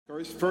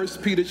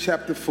First Peter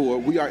chapter 4,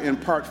 we are in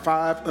part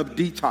 5 of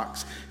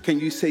detox. Can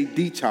you say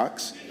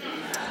detox?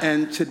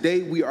 And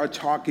today we are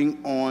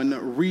talking on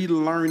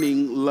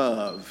relearning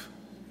love.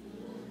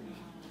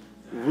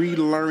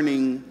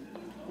 Relearning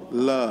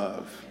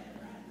love.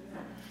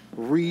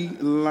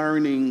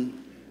 Relearning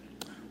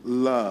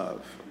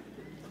love.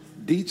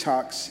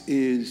 Detox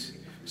is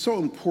so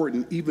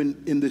important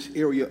even in this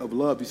area of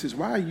love. He says,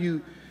 why are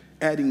you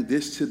adding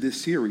this to this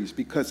series?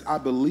 Because I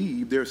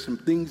believe there are some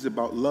things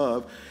about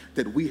love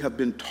that we have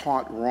been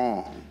taught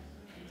wrong.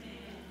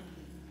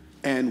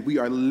 And we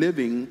are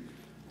living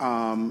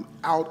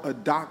out a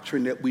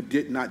doctrine that we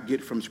did not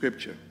get from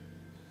Scripture.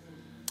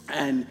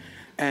 And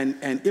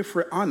if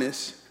we're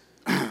honest,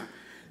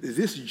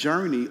 this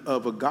journey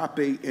of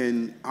agape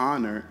and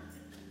honor,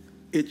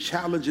 it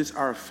challenges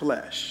our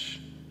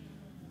flesh.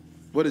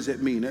 What does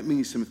that mean? That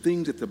means some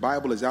things that the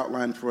Bible has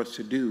outlined for us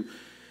to do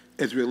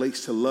as it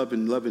relates to love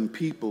and loving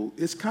people.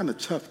 It's kind of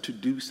tough to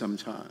do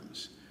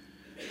sometimes,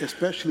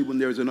 especially when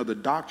there's another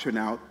doctrine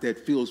out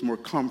that feels more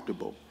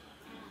comfortable.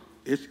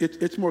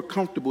 It's more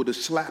comfortable to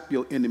slap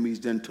your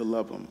enemies than to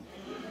love them.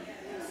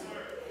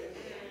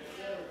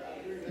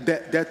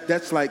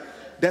 That's like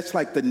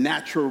the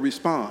natural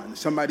response.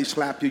 Somebody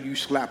slap you, you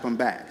slap them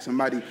back.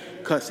 Somebody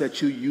cuss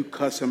at you, you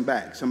cuss them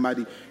back.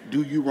 Somebody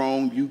do you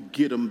wrong, you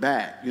get them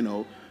back, you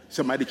know.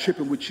 Somebody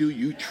tripping with you,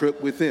 you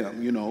trip with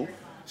them, you know.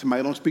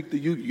 Somebody don't speak to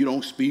you, you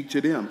don't speak to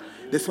them.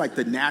 That's like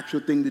the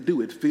natural thing to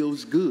do. It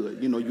feels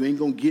good. You know, you ain't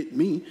going to get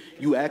me.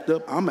 You act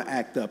up, I'm going to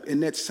act up.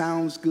 And that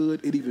sounds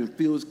good. It even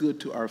feels good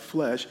to our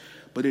flesh,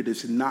 but it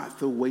is not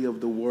the way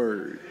of the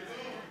word.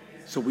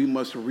 So we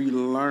must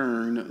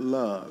relearn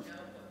love.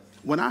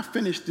 When I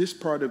finish this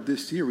part of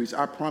this series,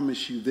 I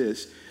promise you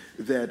this,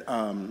 that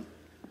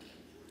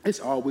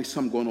it's always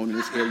something going on in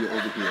this area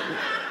over here.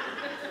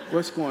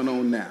 What's going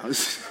on now?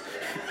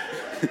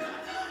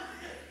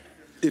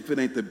 If it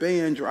ain't the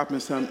band dropping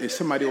something, if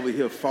somebody over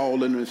here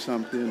falling or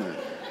something.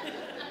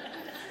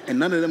 And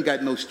none of them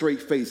got no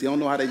straight face. They don't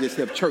know how they just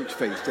have church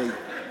face.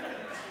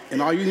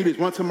 And all you need is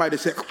one somebody to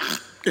say,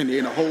 and they're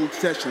in a whole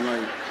session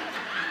like.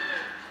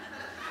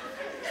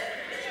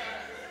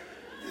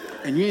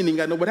 And you ain't even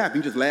got to know what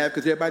happened. You just laugh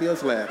because everybody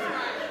else laughing.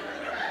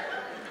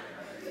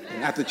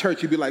 And after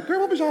church, you'd be like, girl,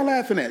 what was y'all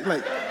laughing at?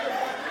 Like,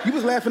 you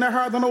was laughing at her?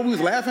 I don't know what we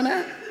was laughing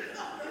at?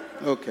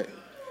 Okay.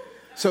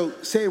 So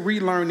say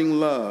relearning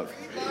love.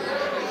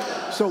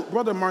 So,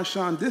 Brother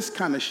Marshawn, this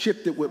kind of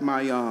shifted with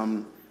my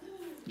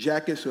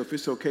jacket, so if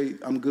it's okay,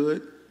 I'm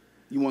good.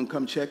 You want to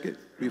come check it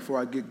before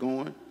I get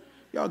going?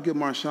 Y'all give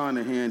Marshawn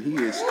a hand. He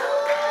is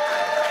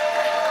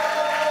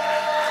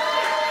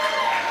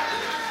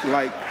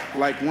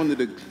like one of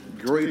the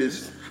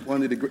greatest,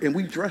 and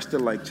we dressed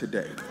alike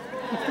today.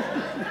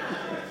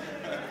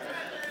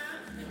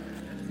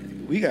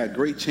 We got a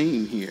great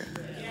team here.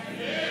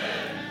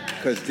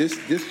 Because this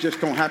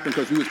just don't happen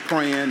because we was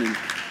praying and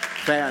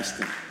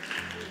fasting.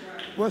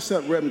 What's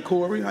up, Reverend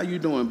Corey? How you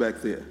doing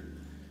back there?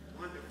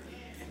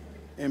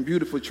 And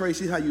beautiful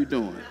Tracy, how you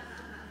doing?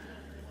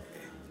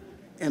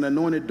 And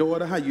anointed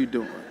daughter, how you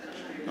doing?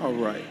 All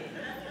right.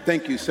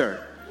 Thank you,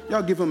 sir.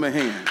 Y'all give him a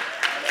hand.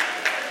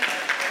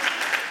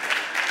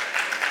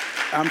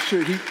 I'm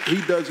sure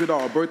he does it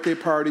all. Birthday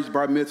parties,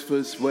 bar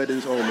mitzvahs,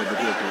 weddings, all of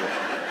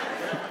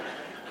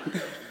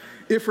it.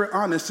 If we're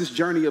honest, this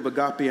journey of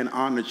agape and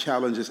honor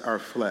challenges our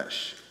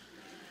flesh.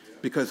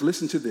 Because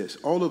listen to this,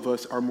 all of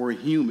us are more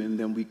human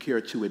than we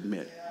care to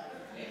admit.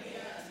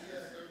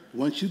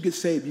 Once you get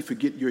saved, you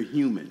forget you're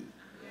human.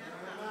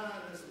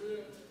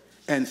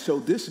 And so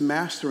this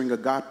mastering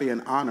agape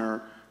and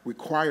honor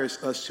requires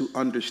us to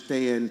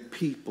understand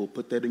people.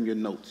 Put that in your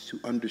notes, to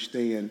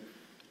understand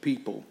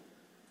people.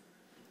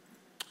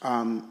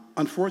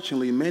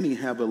 Unfortunately, many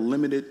have a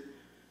limited,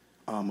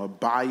 a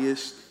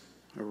biased,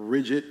 a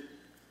rigid,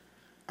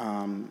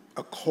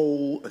 a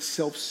cold, a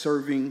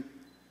self-serving,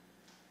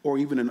 or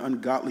even an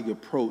ungodly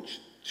approach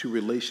to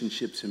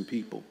relationships and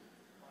people.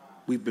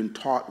 We've been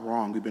taught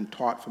wrong. We've been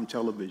taught from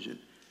television.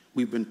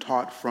 We've been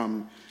taught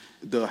from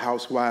the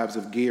Housewives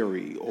of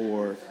Gary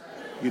or,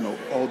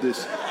 all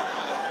this.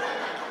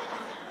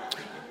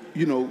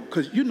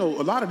 Because, a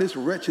lot of this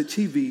wretched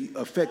TV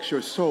affects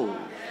your soul.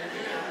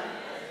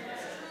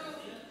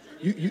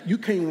 You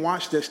can't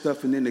watch that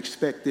stuff and then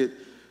expect it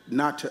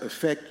not to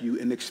affect you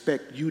and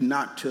expect you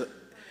not to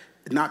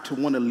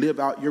want to live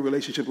out your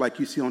relationship like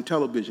you see on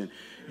television.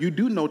 You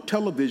do know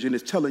television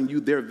is telling you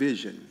their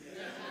vision.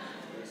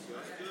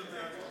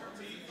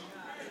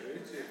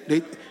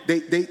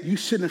 You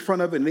sit in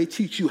front of it and they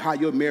teach you how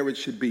your marriage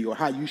should be or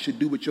how you should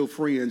do with your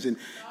friends. And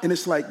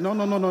it's like,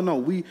 no.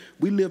 We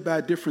live by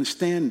a different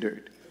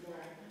standard.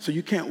 So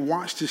you can't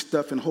watch this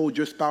stuff and hold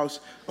your spouse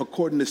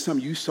according to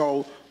something you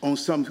saw on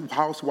some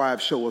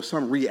housewives show or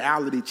some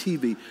reality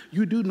TV.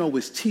 You do know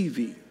it's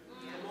TV.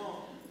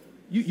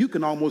 You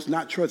can almost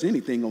not trust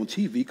anything on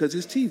TV because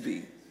it's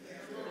TV.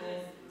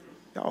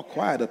 Y'all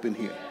quiet up in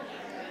here.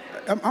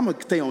 I'm going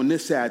to stay on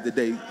this side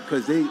today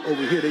because they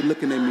over here, they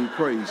looking at me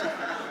crazy.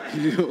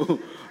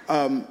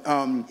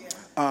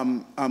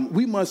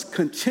 we must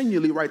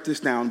continually, write this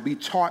down, be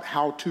taught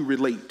how to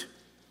relate.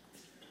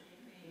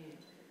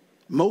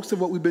 Most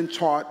of what we've been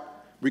taught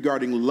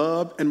regarding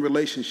love and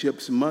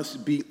relationships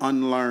must be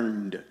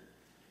unlearned.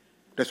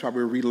 That's why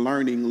we're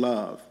relearning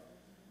love.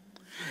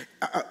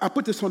 I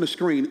put this on the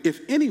screen.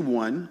 If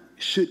anyone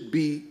should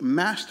be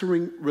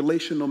mastering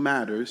relational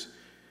matters,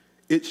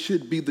 it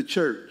should be the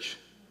church.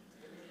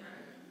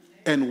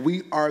 And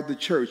we are the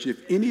church. If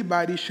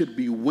anybody should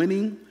be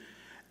winning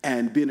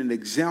and being an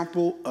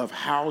example of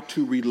how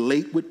to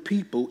relate with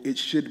people, it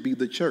should be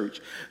the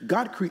church.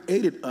 God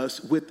created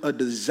us with a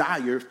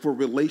desire for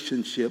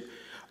relationship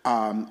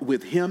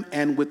with him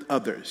and with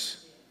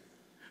others.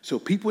 So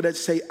people that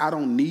say, I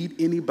don't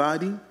need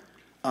anybody,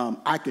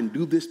 I can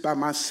do this by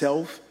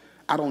myself,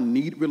 I don't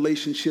need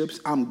relationships,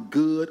 I'm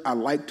good, I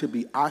like to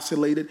be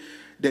isolated,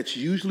 that's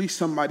usually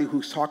somebody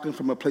who's talking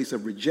from a place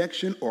of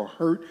rejection or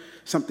hurt.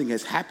 Something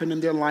has happened in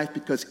their life,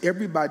 because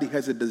everybody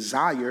has a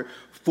desire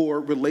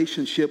for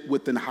relationship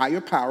with a higher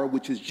power,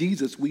 which is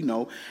Jesus, we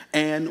know,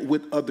 and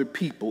with other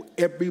people.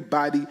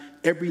 Everybody,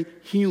 every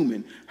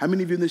human. How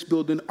many of you in this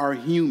building are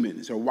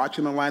humans or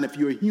watching online? If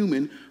you're a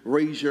human,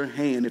 raise your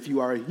hand if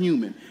you are a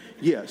human.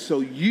 Yeah, so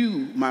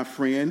you, my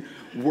friend,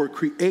 were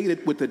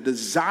created with a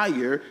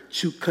desire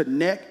to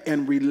connect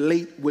and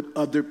relate with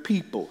other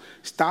people.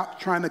 Stop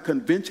trying to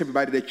convince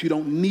everybody that you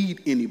don't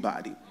need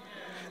anybody.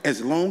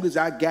 As long as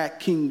I got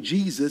King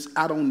Jesus,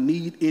 I don't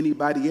need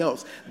anybody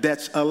else.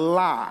 That's a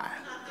lie.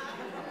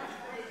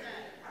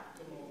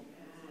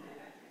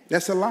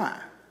 That's a lie.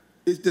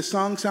 The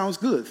song sounds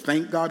good.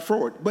 Thank God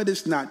for it. But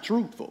it's not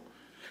truthful.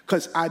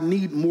 Because I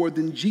need more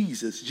than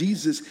Jesus.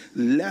 Jesus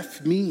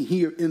left me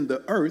here in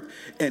the earth,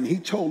 and he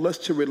told us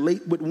to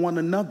relate with one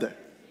another.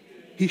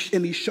 He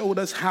showed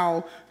us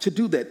how to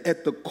do that.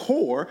 At the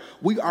core,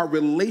 we are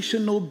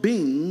relational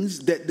beings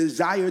that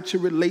desire to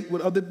relate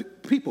with other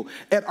people.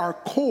 At our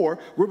core,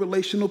 we're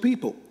relational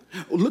people.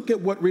 Look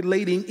at what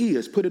relating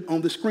is. Put it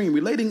on the screen.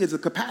 Relating is a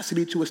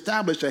capacity to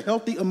establish a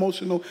healthy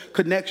emotional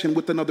connection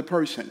with another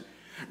person.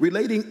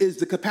 Relating is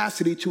the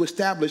capacity to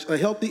establish a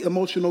healthy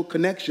emotional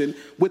connection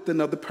with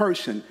another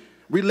person.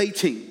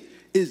 Relating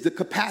is the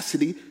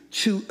capacity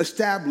to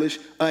establish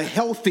a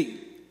healthy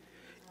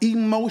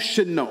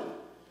emotional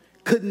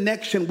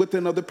connection with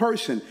another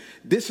person.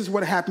 This is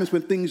what happens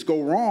when things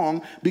go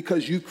wrong,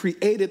 because you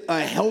created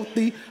a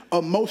healthy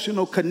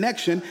emotional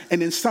connection,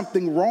 and then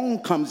something wrong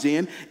comes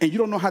in and you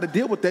don't know how to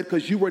deal with that,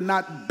 because you were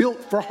not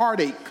built for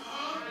heartache.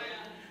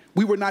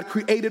 We were not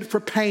created for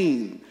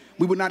pain.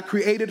 We were not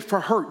created for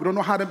hurt. We don't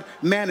know how to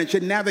manage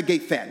and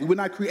navigate that. We were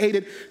not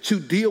created to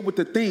deal with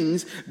the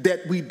things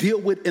that we deal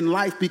with in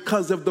life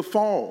because of the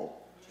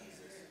fall.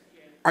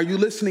 Are you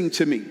listening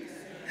to me?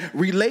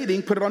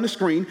 Relating, put it on the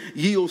screen,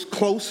 yields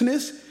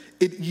closeness.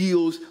 It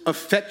yields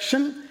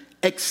affection,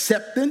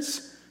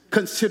 acceptance,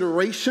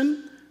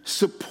 consideration,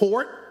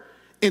 support,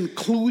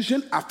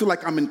 inclusion. I feel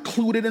like I'm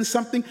included in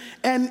something.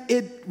 And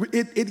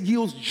it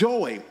yields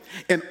joy.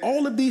 And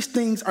all of these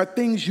things are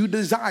things you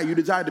desire. You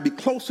desire to be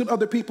close to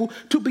other people,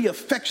 to be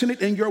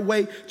affectionate in your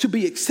way, to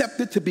be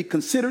accepted, to be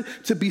considered,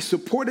 to be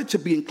supported, to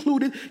be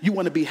included. You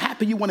want to be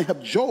happy. You want to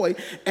have joy.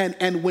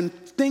 And when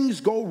things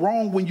go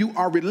wrong, when you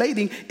are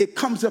relating, it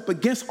comes up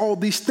against all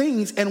these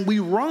things, and we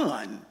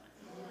run.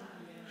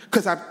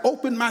 Because I've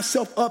opened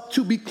myself up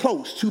to be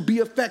close, to be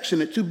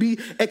affectionate, to be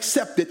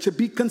accepted, to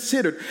be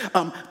considered,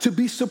 to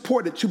be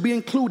supported, to be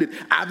included.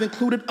 I've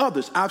included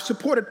others. I've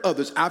supported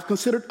others. I've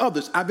considered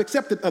others. I've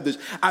accepted others.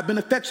 I've been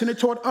affectionate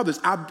toward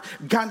others. I've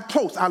gotten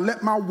close. I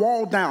let my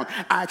wall down.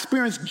 I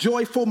experienced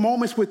joyful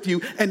moments with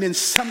you, and then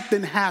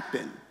something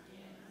happened.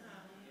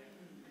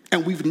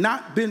 And we've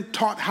not been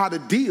taught how to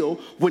deal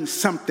when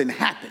something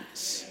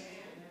happens.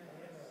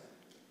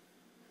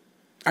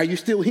 Are you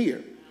still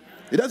here?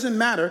 It doesn't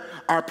matter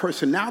our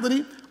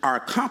personality, our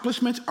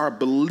accomplishments, our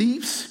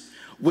beliefs.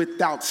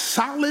 Without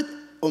solid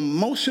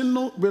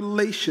emotional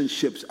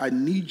relationships, I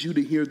need you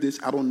to hear this.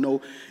 I don't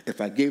know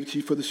if I gave it to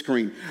you for the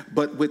screen,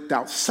 but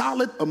without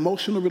solid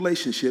emotional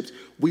relationships,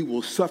 we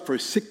will suffer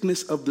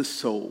sickness of the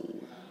soul.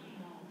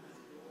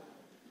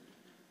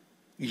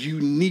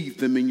 You need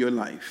them in your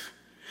life.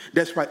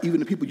 That's why even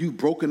the people you've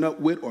broken up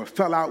with or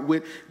fell out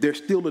with, there's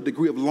still a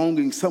degree of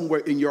longing somewhere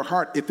in your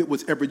heart if it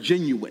was ever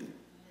genuine.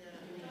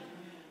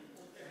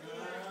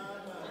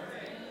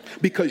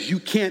 Because you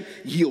can't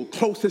yield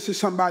closeness to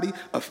somebody,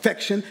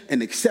 affection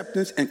and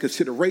acceptance and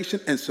consideration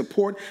and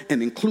support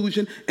and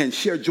inclusion and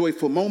share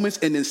joyful moments,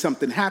 and then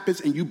something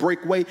happens and you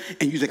break away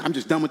and you're like, I'm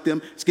just done with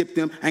them, skip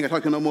them, I ain't gonna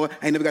talk to them no more,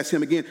 I ain't never got to see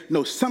them again.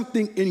 No,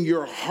 something in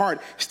your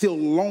heart still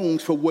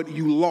longs for what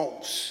you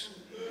lost.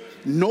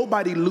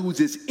 Nobody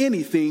loses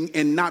anything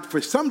and not for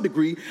some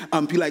degree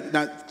be like,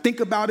 now think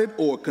about it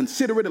or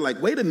consider it, or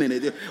like, wait a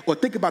minute, or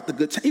think about the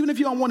good time. Even if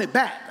you don't want it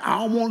back. I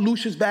don't want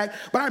Lucius back,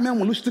 but I remember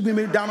when Lucius took me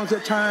to McDonald's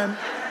that time.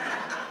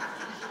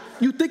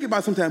 You think about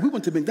it sometimes. We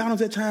went to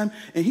McDonald's that time,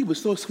 and he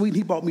was so sweet.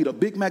 He bought me the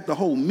Big Mac, the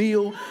whole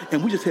meal,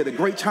 and we just had a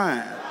great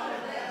time.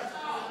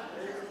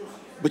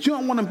 But you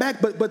don't want them back,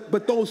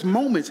 but those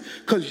moments,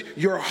 because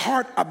your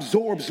heart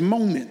absorbs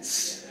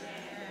moments.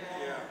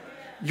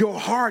 Your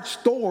heart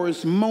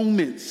stores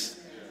moments.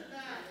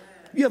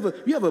 You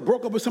ever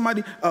broke up with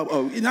somebody,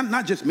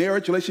 not just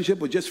marriage, relationship,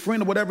 but just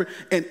friend or whatever,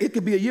 and it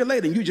could be a year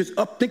later, and you just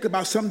think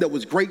about something that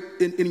was great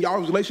in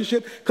y'all's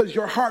relationship, because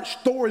your heart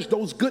stores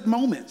those good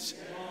moments.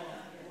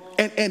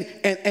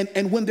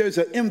 And when there's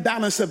an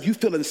imbalance of you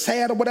feeling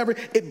sad or whatever,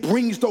 it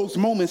brings those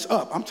moments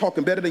up. I'm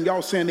talking better than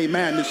y'all saying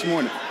amen this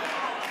morning.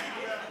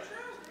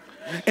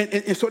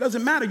 And so it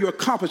doesn't matter your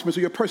accomplishments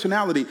or your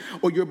personality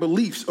or your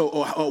beliefs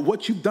or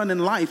what you've done in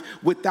life.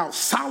 Without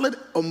solid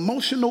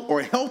emotional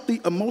or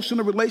healthy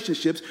emotional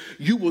relationships,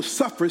 you will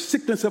suffer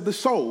sickness of the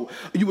soul.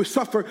 You will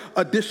suffer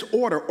a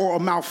disorder or a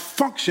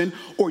malfunction,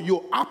 or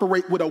you'll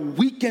operate with a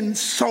weakened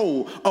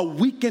soul, a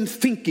weakened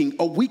thinking,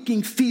 a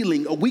weakened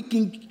feeling, a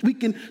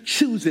weakened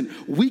choosing,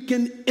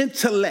 weakened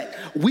intellect,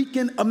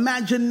 weakened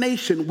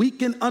imagination,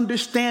 weakened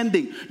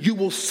understanding. You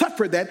will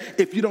suffer that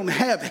if you don't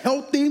have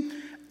healthy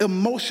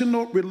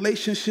emotional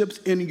relationships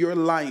in your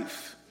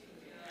life.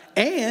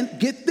 And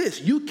get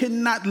this, you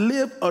cannot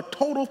live a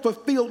total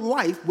fulfilled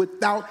life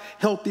without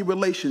healthy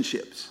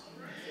relationships.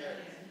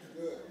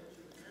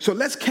 So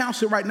let's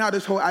cancel right now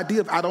this whole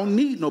idea of I don't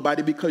need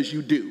nobody, because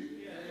you do.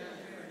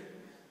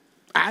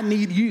 I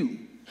need you.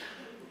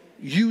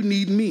 You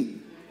need me.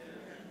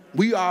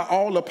 We are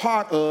all a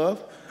part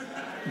of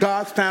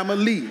God's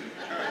family.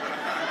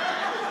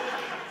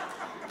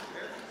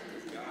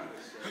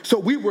 So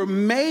we were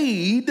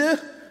made,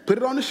 put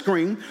it on the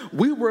screen,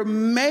 we were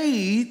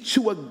made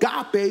to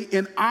agape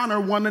and honor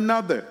one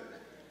another.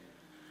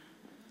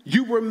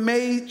 You were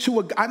made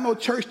to, I know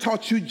church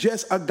taught you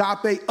just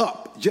agape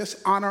up, just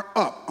honor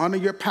up. Honor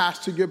your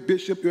pastor, your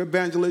bishop, your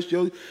evangelist,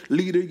 your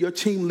leader, your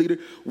team leader.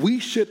 We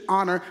should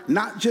honor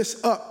not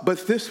just up,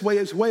 but this way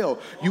as well.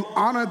 You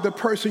honor the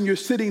person you're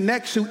sitting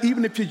next to,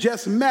 even if you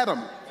just met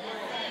them.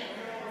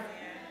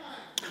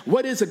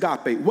 What is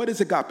agape? What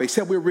is agape?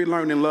 Said we're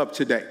relearning love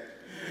today.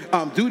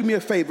 Do me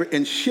a favor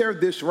and share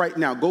this right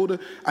now.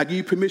 I give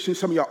you permission.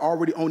 Some of y'all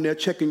already on there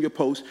checking your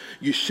posts.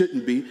 You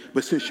shouldn't be,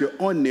 but since you're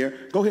on there,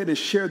 go ahead and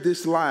share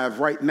this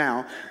live right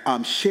now.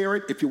 Share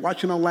it. If you're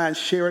watching online,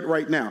 share it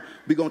right now.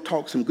 We're going to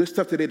talk some good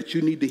stuff today that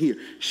you need to hear.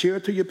 Share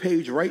it to your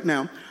page right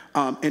now.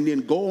 And then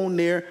go on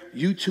there,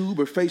 YouTube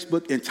or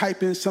Facebook, and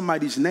type in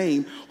somebody's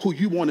name who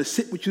you want to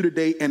sit with you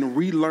today and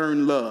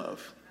relearn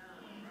love.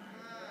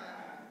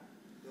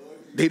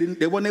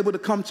 They weren't able to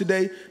come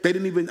today. I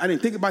didn't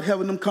think about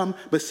having them come.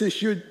 But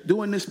since you're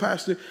doing this,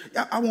 Pastor,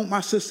 I want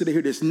my sister to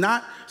hear this.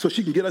 Not so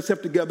she can get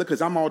herself together,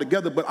 because I'm all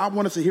together, but I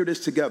want us to hear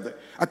this together.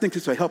 I think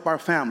this will help our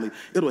family.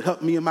 It'll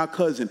help me and my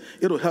cousin.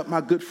 It'll help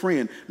my good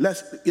friend.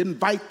 Let's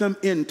invite them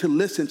in to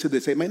listen to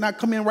this. They may not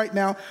come in right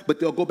now, but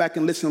they'll go back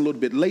and listen a little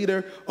bit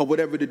later or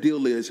whatever the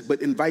deal is.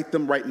 But invite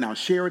them right now.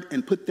 Share it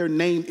and put their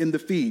name in the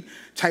feed.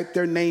 Type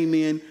their name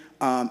in.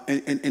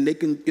 And they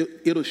can,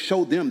 it'll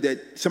show them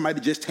that somebody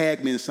just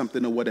tagged me in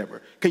something or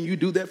whatever. Can you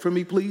do that for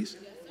me, please?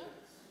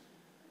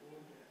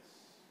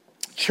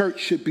 Church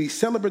should be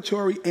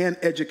celebratory and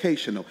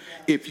educational.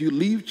 If you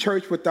leave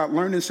church without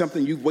learning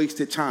something, you've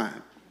wasted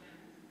time.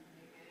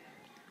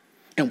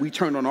 And we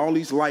turn on all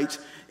these lights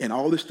and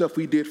all this stuff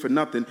we did for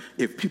nothing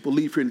if people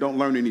leave here and don't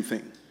learn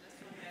anything.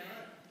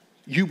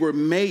 You were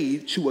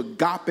made to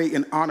agape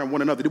and honor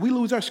one another. Did we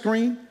lose our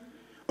screen?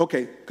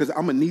 Okay, because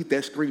I'm going to need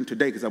that screen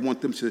today because I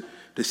want them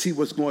to see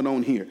what's going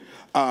on here.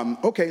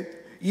 Okay,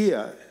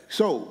 yeah,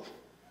 so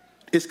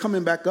it's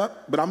coming back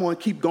up, but I'm going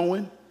to keep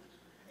going.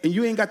 And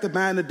you ain't got to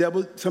bind the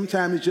devil.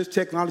 Sometimes it's just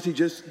technology,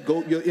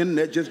 your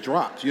internet just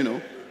drops, you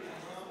know.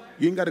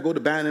 You ain't got to go to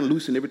bind and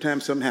loosen every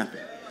time something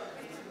happens.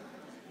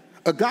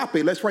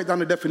 Agape, let's write down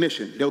the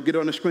definition. They'll get it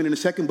on the screen in a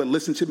second, but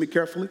listen to me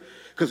carefully,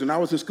 because when I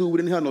was in school, we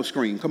didn't have no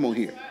screen. Come on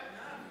here.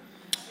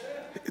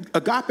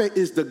 Agape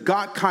is the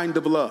God kind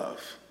of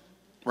love.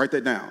 Write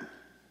that down.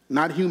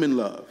 Not human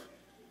love.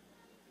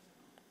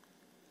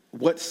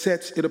 What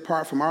sets it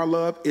apart from our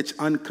love? It's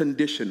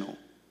unconditional.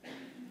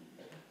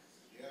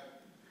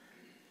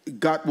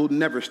 God will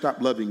never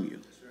stop loving you.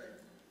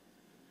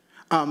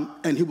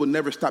 And he will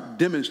never stop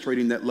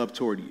demonstrating that love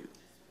toward you.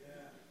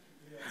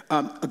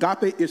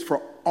 Agape is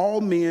for all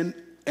men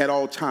at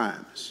all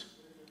times.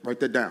 Write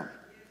that down.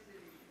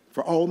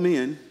 For all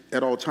men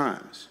at all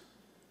times.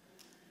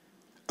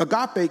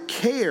 Agape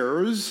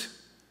cares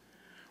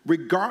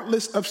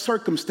regardless of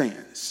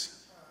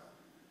circumstance.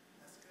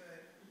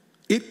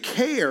 It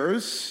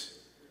cares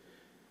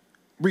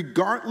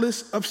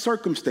regardless of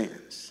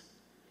circumstance.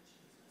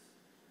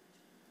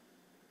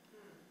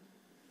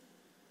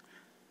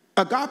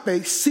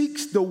 Agape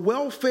seeks the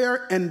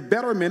welfare and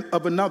betterment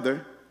of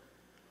another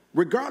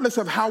regardless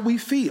of how we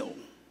feel.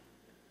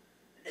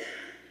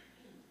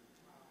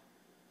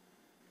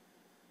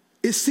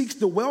 It seeks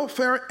the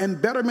welfare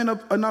and betterment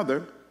of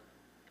another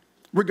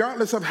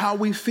regardless of how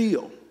we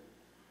feel.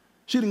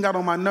 She done got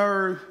on my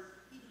nerve,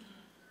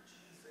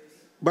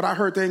 but I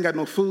heard they ain't got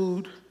no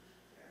food.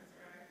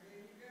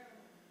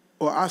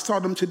 Or I saw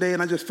them today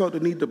and I just felt the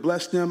need to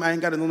bless them. I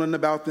ain't got to know nothing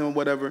about them or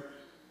whatever.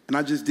 And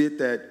I just did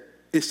that.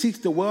 It seeks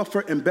the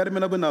welfare and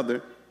betterment of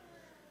another,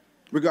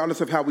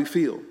 regardless of how we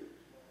feel.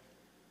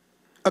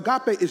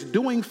 Agape is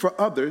doing for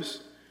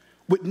others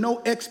with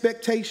no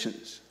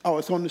expectations. Oh,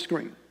 it's on the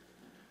screen.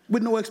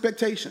 With no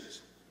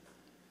expectations.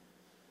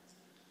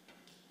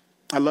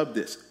 I love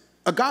this.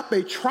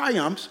 Agape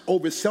triumphs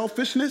over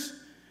selfishness,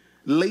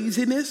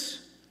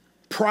 laziness,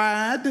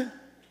 pride,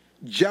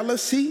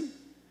 jealousy,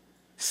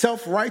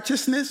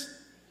 self-righteousness,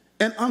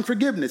 and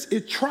unforgiveness.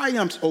 It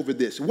triumphs over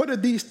this. What are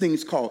these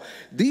things called?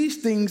 These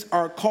things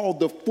are called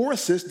the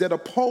forces that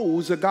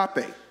oppose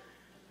agape.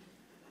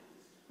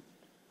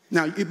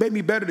 Now, it may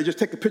be better to just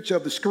take a picture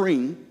of the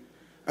screen.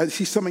 I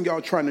see some of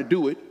y'all trying to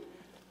do it.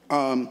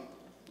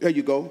 There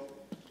you go.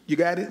 You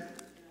got it?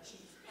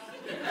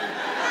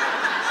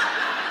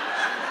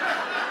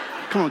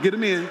 Come on, get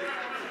them in.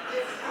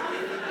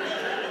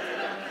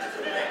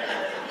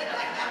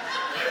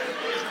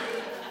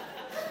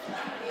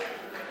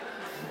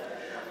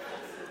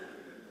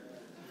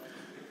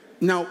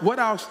 Now, what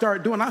I'll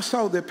start doing, I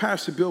saw that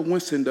Pastor Bill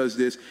Winston does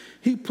this.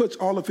 He puts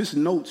all of his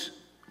notes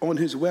on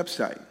his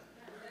website.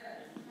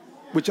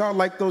 Would y'all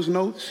like those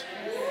notes?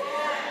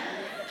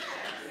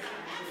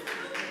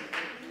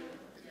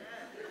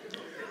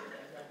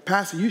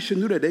 Pastor, you should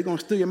know that they're going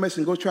to steal your message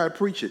and go try to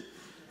preach it.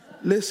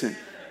 Listen,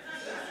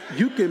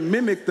 you can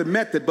mimic the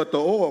method, but the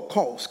oil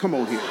costs. Come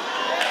on here.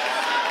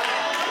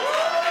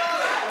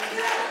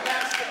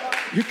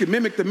 You can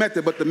mimic the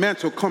method, but the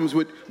mantle comes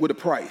with a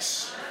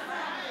price.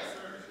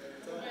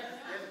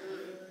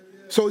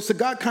 So it's a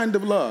God kind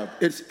of love.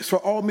 It's for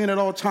all men at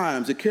all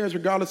times. It cares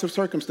regardless of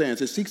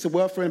circumstance. It seeks the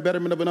welfare and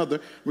betterment of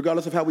another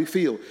regardless of how we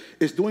feel.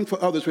 It's doing for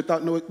others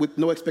with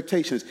no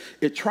expectations.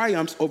 It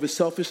triumphs over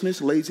selfishness,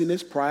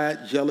 laziness,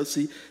 pride,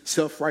 jealousy,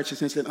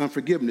 self-righteousness, and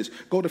unforgiveness.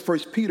 Go to 1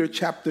 Peter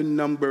chapter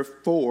number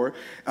 4,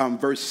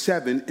 verse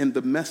 7 in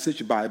the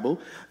Message Bible.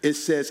 It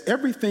says,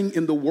 everything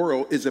in the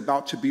world is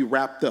about to be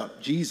wrapped up.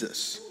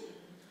 Jesus.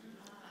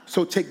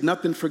 So take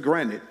nothing for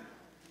granted.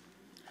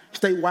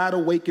 Stay wide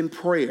awake in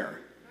prayer.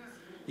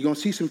 You're going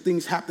to see some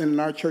things happening in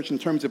our church in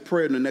terms of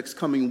prayer in the next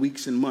coming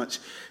weeks and months.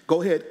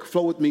 Go ahead,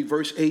 flow with me,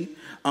 verse 8.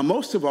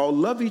 Most of all,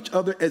 love each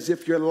other as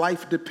if your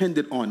life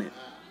depended on it.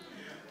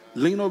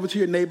 Lean over to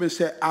your neighbor and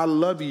say, I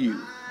love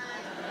you.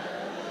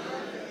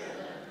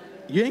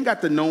 You ain't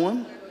got to know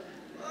him.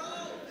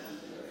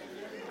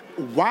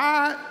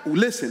 Why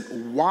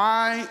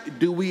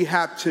do we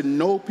have to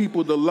know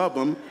people to love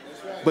them,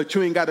 but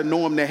you ain't got to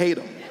know them to hate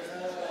them?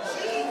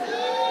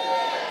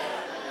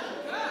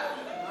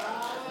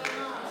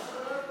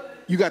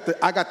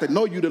 I got to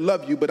know you to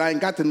love you, but I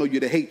ain't got to know you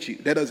to hate you.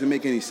 That doesn't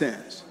make any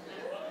sense.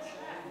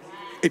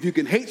 If you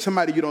can hate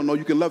somebody you don't know,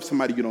 you can love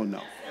somebody you don't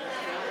know.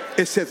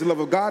 It says the love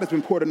of God has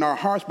been poured in our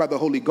hearts by the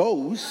Holy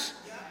Ghost.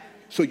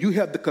 So you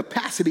have the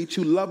capacity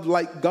to love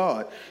like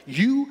God.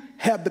 You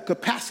have the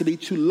capacity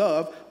to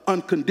love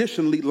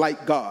unconditionally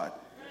like God.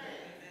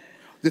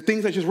 The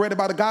things I just read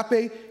about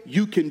agape,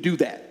 you can do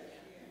that.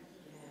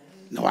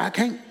 No, I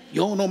can't.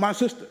 You don't know my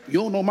sister.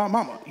 You don't know my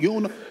mama.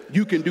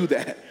 You can do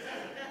that.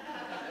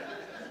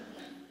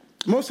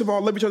 Most of all,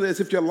 love each other as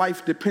if your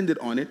life depended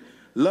on it.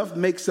 Love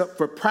makes up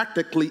for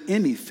practically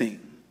anything.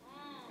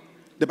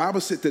 The Bible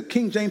says, the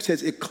King James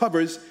says it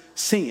covers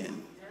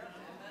sin.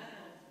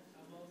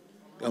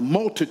 A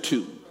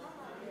multitude.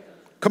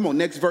 Come on,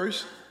 next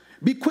verse.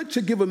 Be quick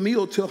to give a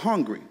meal to the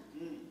hungry,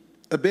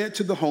 a bed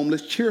to the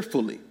homeless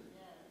cheerfully.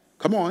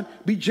 Come on,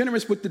 be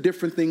generous with the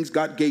different things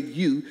God gave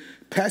you,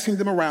 passing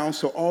them around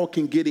so all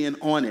can get in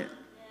on it.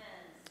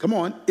 Come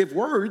on, if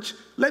words,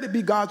 let it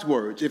be God's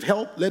words. If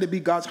help, let it be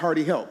God's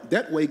hearty help.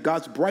 That way,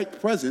 God's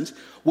bright presence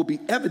will be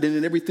evident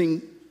in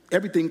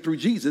everything through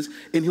Jesus,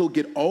 and he'll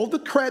get all the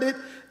credit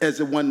as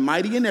the one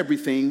mighty in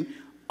everything,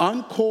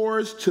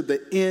 encores to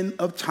the end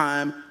of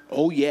time.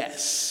 Oh,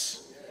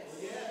 yes.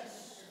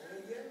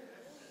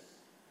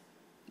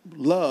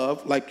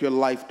 Love like your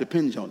life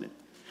depends on it.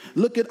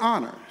 Look at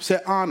honor. Say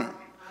honor.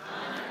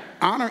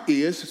 Honor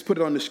is, let's put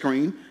it on the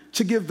screen,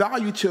 to give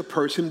value to a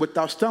person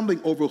without stumbling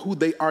over who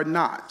they are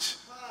not.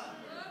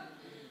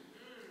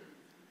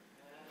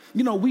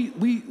 You know,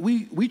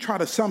 we try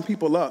to sum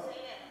people up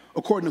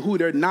according to who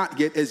they're not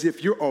yet, as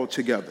if you're all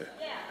together.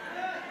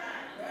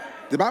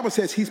 The Bible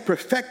says he's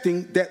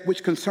perfecting that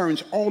which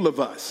concerns all of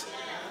us,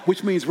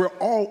 which means we're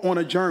all on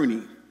a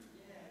journey.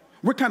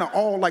 We're kind of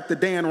all like the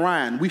Dan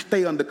Ryan. We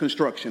stay under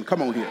construction.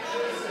 Come on here.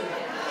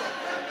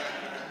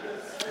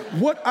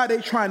 What are they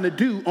trying to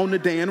do on the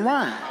Dan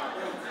Ryan?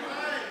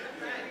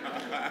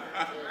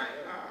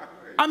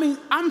 I mean,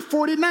 I'm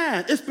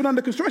 49. It's been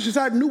under construction since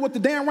I knew what the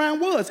Dan Ryan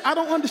was. I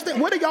don't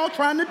understand. What are y'all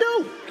trying to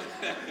do?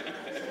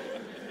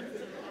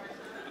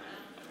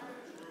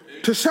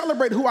 To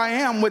celebrate who I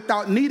am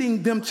without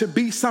needing them to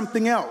be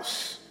something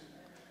else.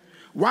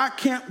 Why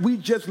can't we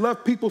just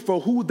love people for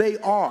who they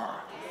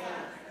are?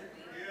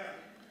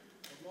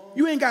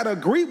 You ain't got to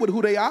agree with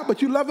who they are,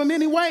 but you love them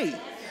anyway.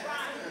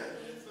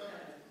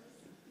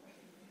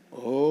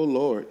 Oh,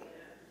 Lord.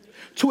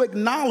 To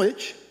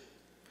acknowledge,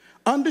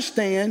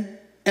 understand,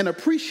 and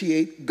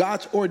appreciate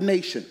God's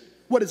ordination.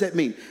 What does that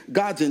mean?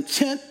 God's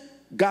intent,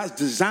 God's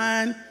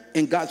design,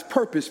 and God's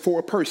purpose for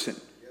a person.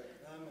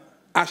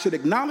 I should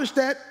acknowledge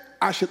that,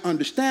 I should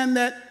understand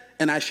that,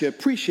 and I should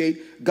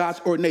appreciate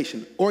God's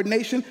ordination.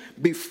 Ordination,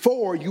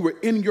 before you were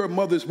in your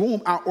mother's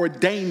womb, I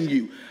ordained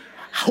you.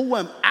 Who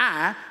am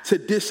I to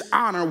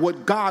dishonor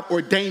what God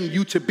ordained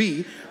you to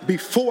be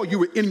before you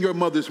were in your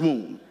mother's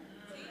womb?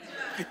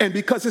 And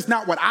because it's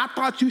not what I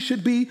thought you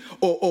should be,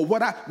 or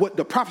what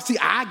the prophecy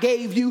I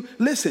gave you.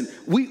 Listen,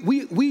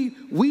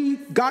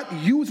 God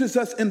uses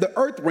us in the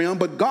earth realm,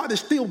 but God is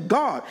still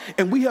God,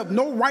 and we have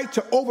no right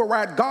to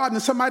override God in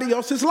somebody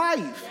else's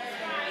life.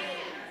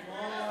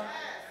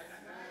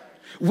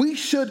 We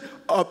should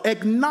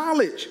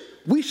acknowledge,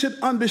 we should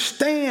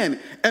understand,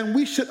 and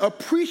we should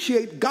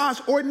appreciate God's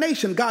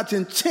ordination, God's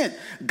intent,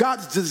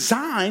 God's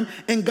design,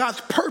 and God's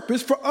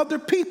purpose for other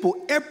people.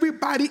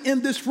 Everybody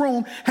in this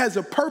room has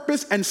a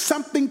purpose and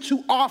something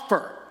to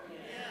offer.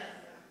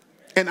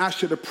 And I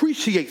should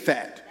appreciate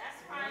that.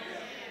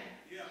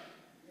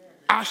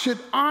 I should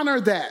honor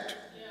that.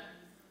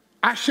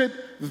 I should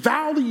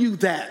value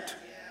that.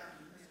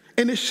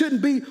 And it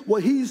shouldn't be,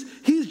 well, he's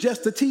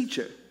just a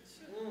teacher.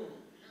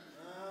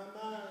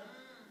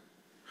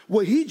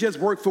 Well, he just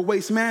worked for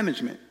Waste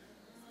Management.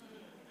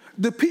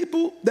 The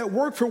people that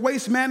work for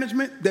Waste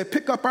Management, that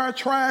pick up our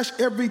trash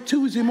every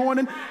Tuesday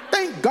morning,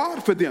 thank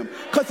God for them.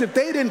 Because if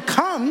they didn't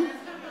come,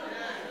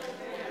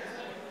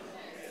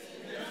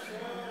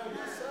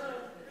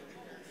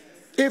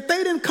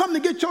 to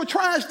get your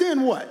trash,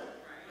 then what?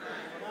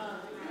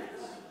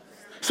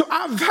 So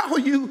I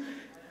value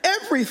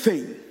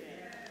everything.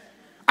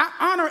 I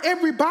honor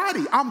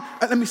everybody.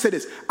 Let me say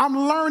this. I'm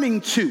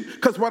learning to,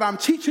 because what I'm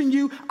teaching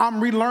you,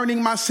 I'm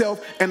relearning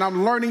myself, and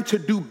I'm learning to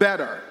do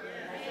better.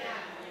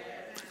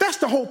 That's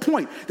the whole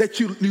point,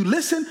 that you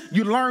listen,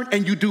 you learn,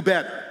 and you do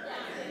better.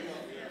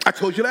 I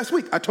told you last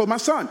week. I told my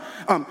son,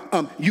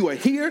 you are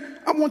here.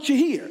 I want you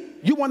here.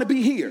 You want to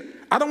be here.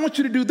 I don't want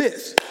you to do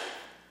this,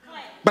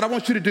 but I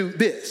want you to do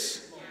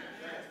this.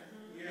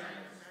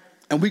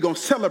 And we're going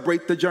to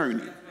celebrate the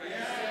journey.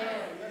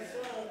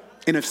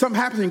 And if something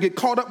happens and get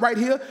caught up right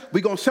here,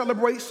 we're going to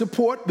celebrate,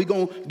 support. We're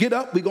going to get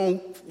up. We're going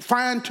to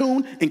fine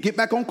tune and get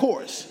back on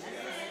course.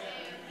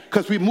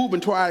 Because we're moving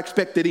to our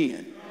expected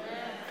end.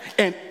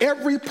 And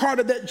every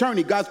part of that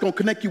journey, God's going to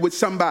connect you with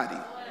somebody.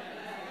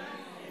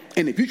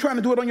 And if you're trying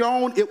to do it on your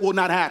own, it will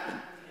not happen.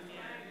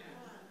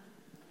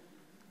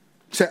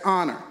 Say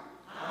honor.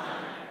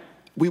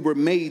 We were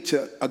made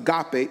to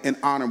agape and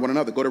honor one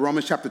another. Go to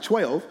Romans chapter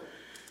 12.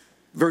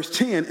 Verse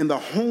 10 in the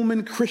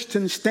Holman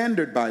Christian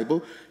Standard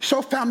Bible,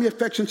 show family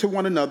affection to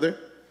one another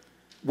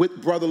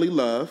with brotherly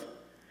love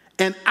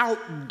and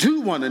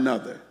outdo one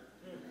another.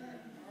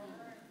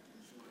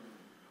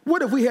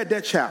 What if we had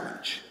that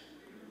challenge?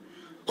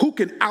 Who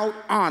can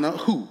out-honor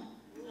who?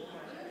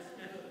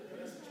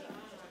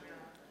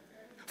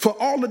 For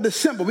all of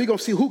December, we're going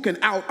to see who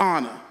can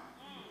out-honor.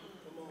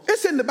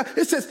 It's in the Bible.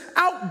 It says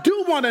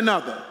outdo one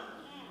another.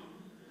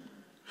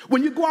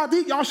 When you go out to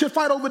eat, y'all should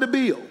fight over the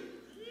bill.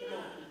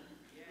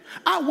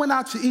 I went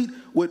out to eat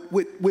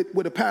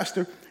with a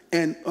pastor,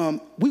 and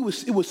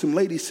it was some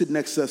ladies sitting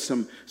next to us,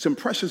 some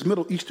precious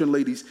Middle Eastern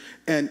ladies,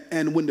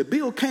 and when the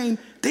bill came,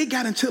 they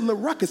got into a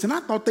little ruckus, and I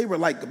thought they were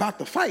like about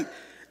to fight.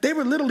 They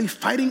were literally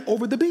fighting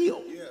over the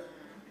bill.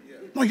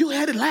 No, you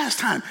had it last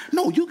time.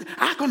 No,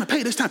 I'm going to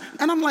pay this time.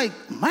 And I'm like,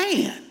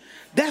 man,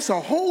 that's a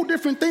whole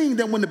different thing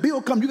than when the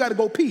bill comes, you got to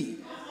go pee.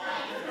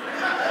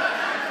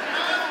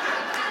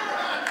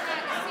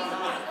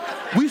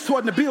 We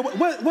sorting the bill.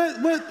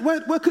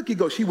 Where Cookie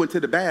go? She went to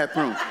the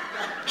bathroom.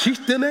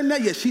 She's still in there?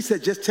 Yes, she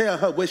said, just tell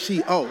her what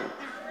she owed.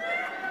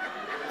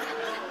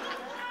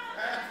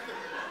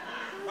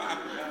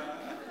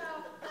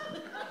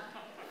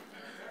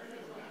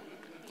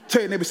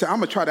 Tell your neighbor, say, I'm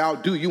going to try to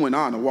outdo you in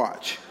honor.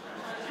 Watch.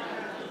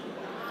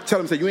 Tell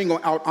them, say, you ain't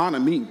going to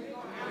out-honor me.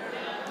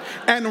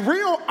 And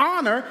real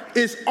honor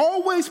is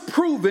always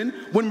proven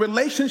when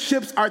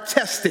relationships are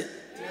tested.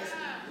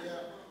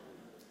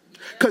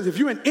 Because if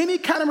you're in any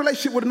kind of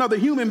relationship with another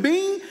human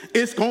being,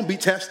 it's going to be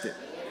tested.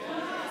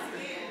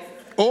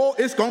 Oh,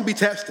 it's going to be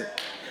tested.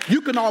 You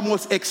can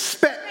almost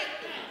expect.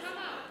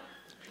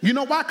 You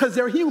know why? Because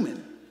they're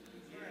human.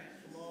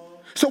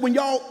 So when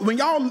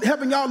y'all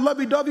having y'all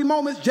lovey-dovey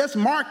moments, just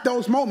mark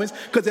those moments,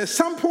 because at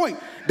some point,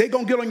 they're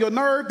going to get on your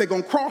nerve, they're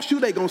going to cross you,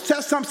 they're going to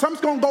say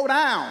something's going to go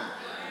down.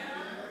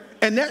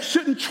 And that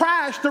shouldn't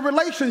trash the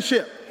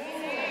relationship.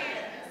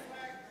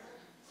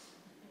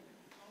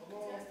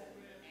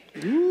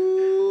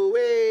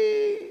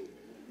 Ooh-wee.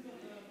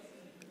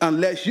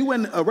 Unless you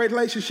in a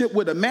relationship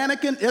with a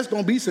mannequin, there's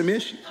going to be some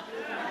issues.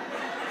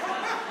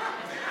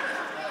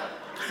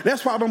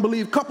 That's why I don't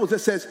believe couples that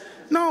says,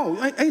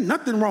 no, ain't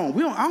nothing wrong.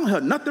 I don't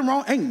have nothing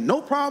wrong. Ain't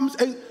no problems.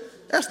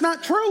 That's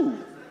not true.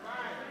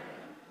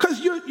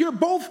 Because you're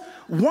both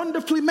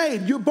wonderfully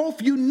made. You're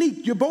both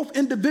unique. You're both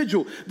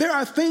individual. There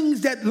are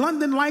things that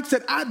London likes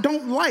that I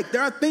don't like.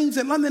 There are things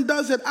that London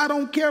does that I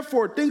don't care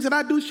for. Things that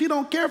I do she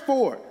don't care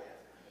for.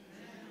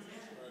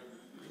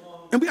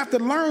 And we have to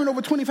learn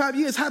over 25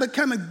 years how to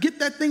kind of get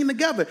that thing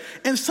together.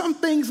 And some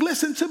things,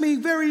 listen to me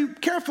very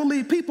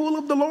carefully, people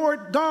of the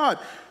Lord God,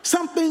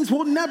 some things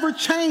will never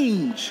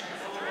change.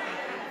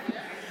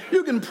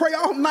 You can pray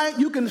all night.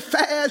 You can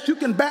fast. You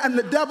can batten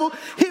the devil.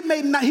 He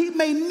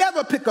may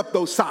never pick up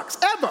those socks,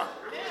 ever.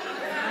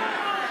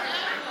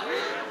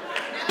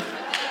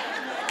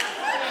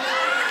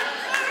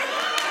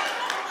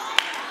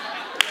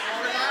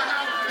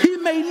 He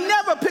may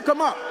never pick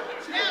them up.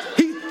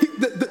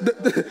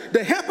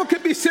 The hamper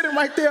could be sitting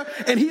right there,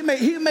 and he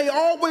may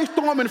always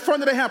throw them in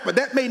front of the hamper.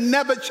 That may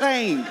never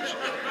change.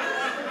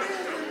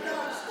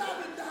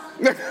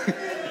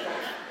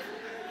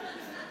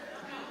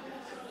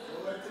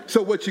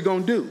 So what you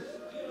gonna do?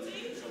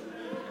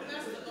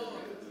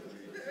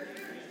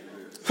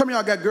 Some of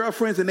y'all got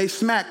girlfriends and they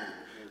smack,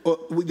 or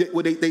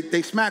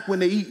they smack when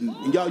they eating,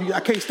 and I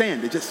can't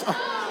stand it. It's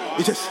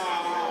just,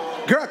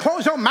 girl,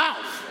 close your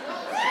mouth.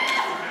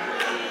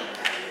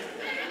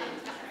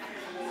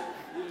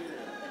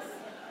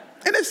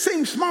 And it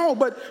seems small,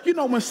 but you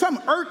know, when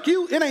something irk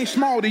you, it ain't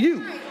small to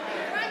you.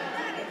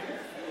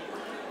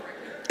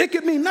 It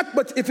could mean nothing,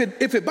 but if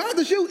it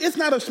bothers you, it's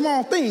not a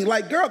small thing.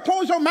 Like, girl,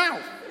 close your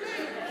mouth.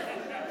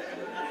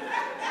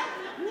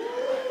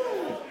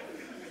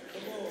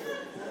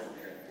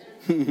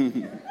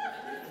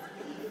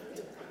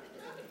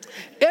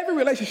 Every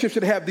relationship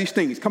should have these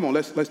things. Come on,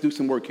 let's do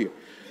some work here.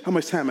 How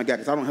much time I got?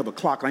 Because I don't have a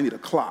clock. I need a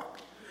clock.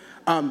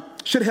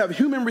 Should have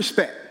human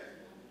respect.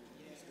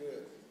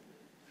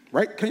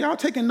 Right? Can y'all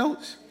taking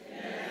notes?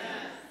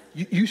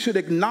 You should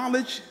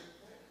acknowledge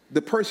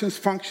the person's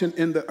function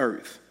in the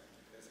earth.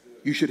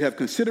 You should have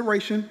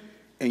consideration,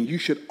 and you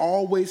should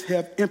always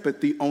have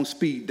empathy on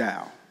speed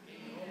dial.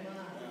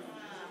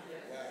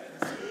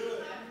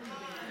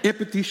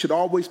 Empathy should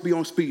always be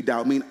on speed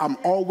dial. I mean, I'm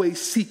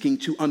always seeking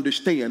to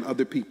understand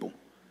other people.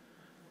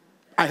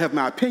 I have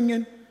my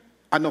opinion.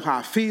 I know how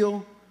I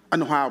feel. I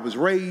know how I was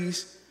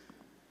raised.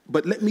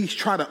 But let me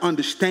try to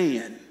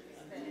understand.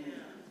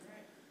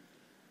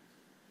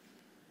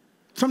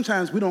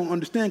 Sometimes we don't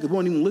understand because we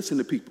don't even listen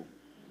to people.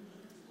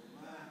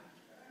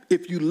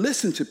 If you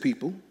listen to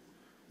people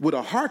with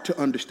a heart to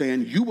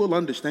understand, you will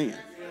understand.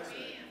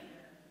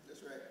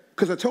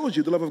 Because I told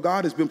you, the love of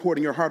God has been poured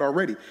in your heart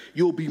already.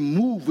 You'll be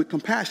moved with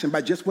compassion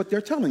by just what they're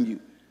telling you.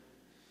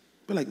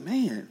 But like,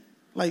 man,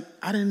 like,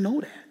 I didn't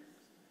know that.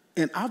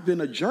 And I've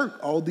been a jerk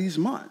all these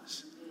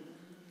months.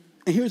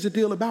 And here's the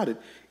deal about it.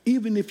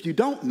 Even if you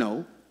don't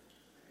know,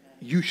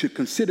 you should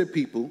consider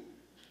people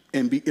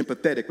and be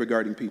empathetic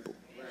regarding people.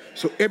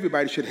 So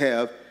everybody should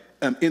have,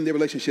 in their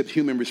relationships,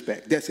 human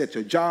respect. That's at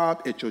your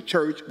job, at your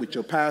church, with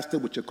your pastor,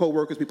 with your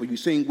coworkers, people you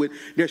sing with.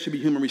 There should be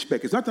human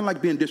respect. It's nothing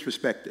like being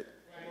disrespected.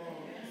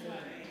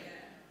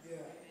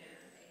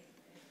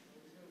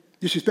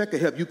 Disrespect can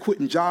have you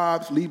quitting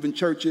jobs, leaving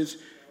churches,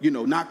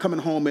 not coming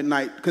home at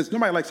night, because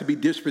nobody likes to be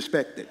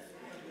disrespected.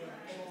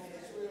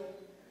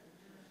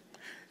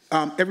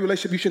 Every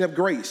relationship, you should have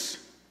grace.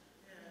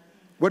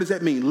 What does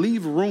that mean?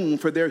 Leave room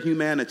for their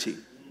humanity.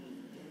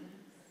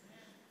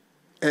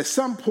 At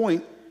some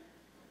point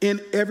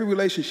in every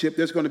relationship,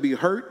 there's going to be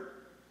hurt,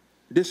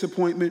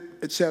 disappointment,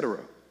 etc.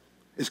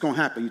 It's going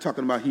to happen. You're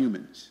talking about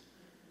humans.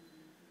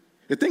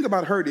 The thing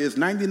about hurt is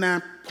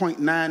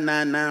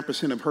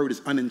 99.999% of hurt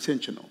is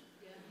unintentional.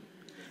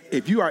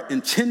 If you are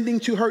intending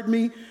to hurt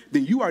me,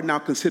 then you are now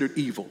considered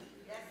evil.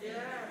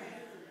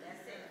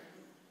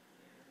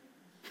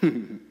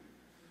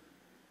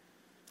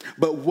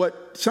 But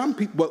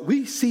what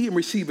we see and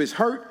receive as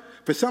hurt,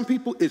 for some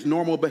people, is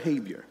normal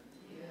behavior.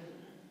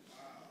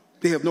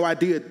 They have no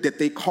idea that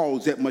they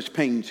cause that much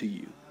pain to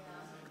you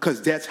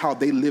because that's how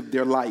they live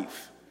their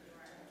life.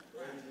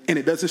 And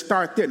it doesn't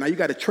start there. Now you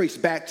got to trace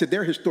back to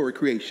their historic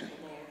creation.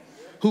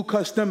 Who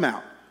cussed them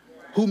out?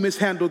 Who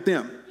mishandled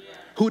them?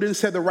 Who didn't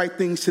say the right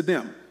things to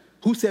them?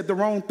 Who said the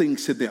wrong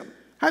things to them?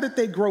 How did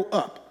they grow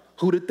up?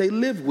 Who did they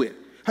live with?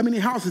 How many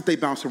houses they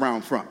bounced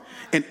around from?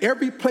 And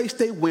every place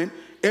they went,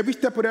 every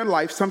step of their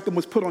life, something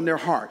was put on their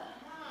heart.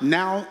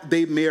 Now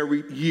they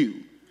married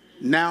you.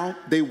 Now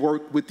they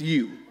work with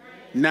you.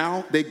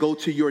 Now they go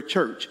to your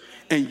church.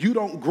 And you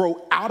don't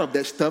grow out of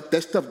that stuff.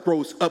 That stuff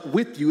grows up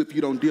with you if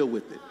you don't deal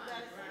with it.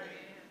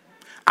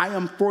 I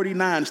am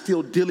 49,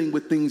 still dealing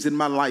with things in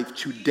my life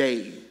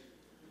today.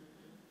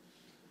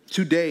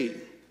 Today.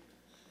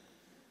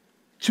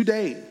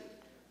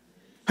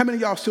 How many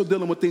of y'all still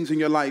dealing with things in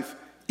your life,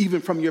 even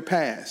from your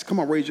past? Come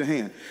on, raise your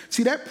hand.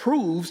 See, that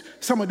proves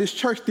some of this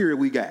church theory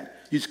we got.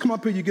 You just come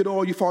up here, you get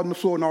oil, you fall on the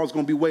floor, and all's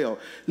going to be well.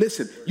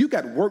 Listen, you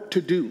got work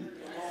to do.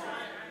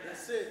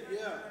 That's it,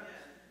 yeah.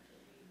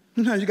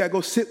 Sometimes you got to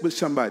go sit with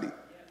somebody. I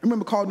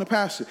remember calling the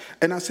pastor,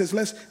 and I says,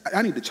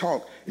 I need to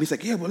talk. And he's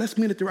like, yeah, well, let's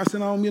meet at the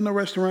restaurant. I don't meet in no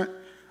restaurant.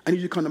 I need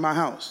you to come to my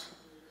house.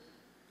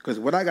 Because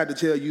what I got to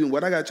tell you and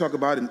what I got to talk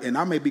about, and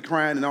I may be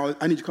crying and all,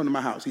 I need you to come to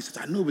my house. He says,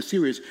 I knew it was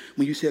serious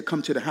when you said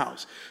come to the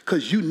house.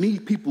 Because you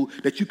need people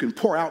that you can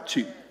pour out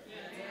to.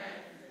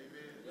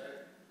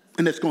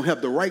 And that's going to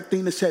have the right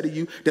thing to say to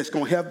you, that's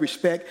going to have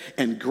respect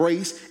and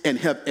grace and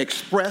have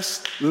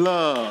expressed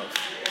love.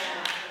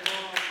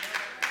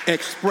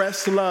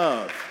 Express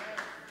love.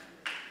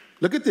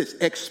 Look at this.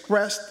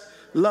 Expressed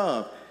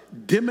love.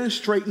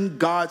 Demonstrating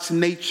God's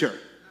nature.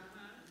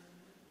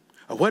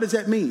 What does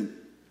that mean?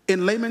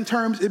 In layman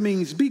terms, it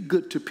means be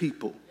good to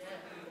people.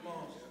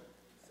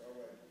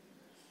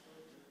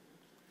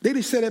 They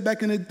just said it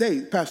back in the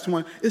day, Pastor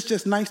One. It's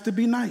just nice to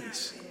be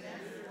nice.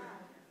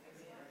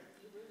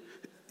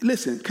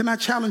 Listen, can I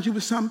challenge you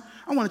with something?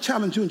 I want to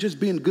challenge you in just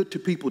being good to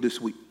people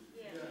this week.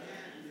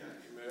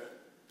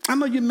 I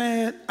know you're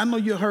mad. I know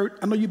you're hurt.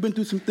 I know you've been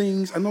through some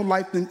things. I know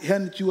life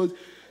handed you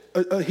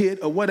a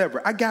hit or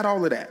whatever. I got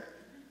all of that.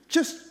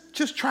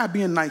 Just try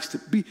being nice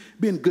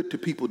being good to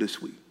people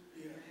this week.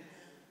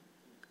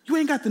 You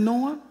ain't got to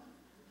know them.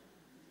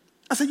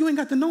 I said, you ain't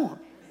got to know them.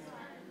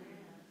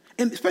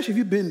 And especially if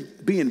you've been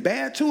being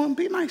bad to them,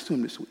 be nice to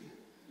them this week.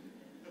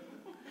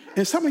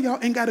 And some of y'all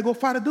ain't got to go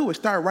far to do it.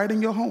 Start right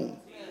in your home.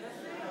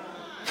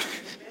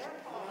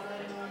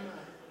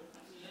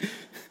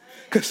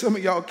 Because some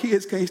of y'all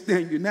kids can't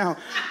stand you now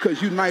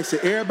because you nice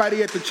to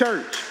everybody at the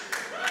church.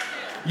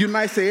 You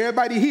nice to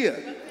everybody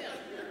here.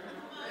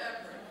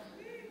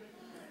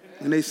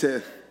 And they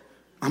said,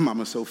 my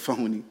mama's so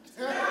phony.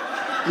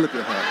 Look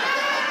at her.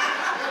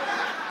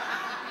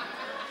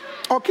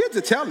 Oh, kids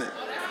are telling it.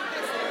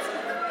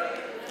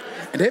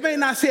 And they may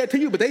not say it to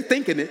you, but they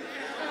thinking it.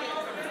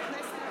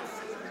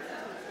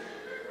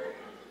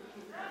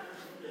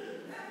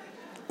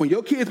 When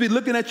your kids be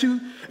looking at you,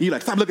 and you're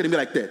like, stop looking at me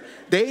like that.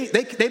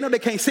 They know they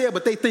can't say it,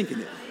 but they thinking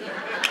it.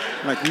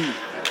 Like you.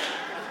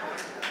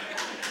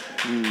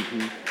 Mm-hmm.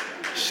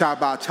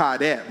 Shabbat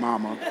that,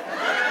 mama.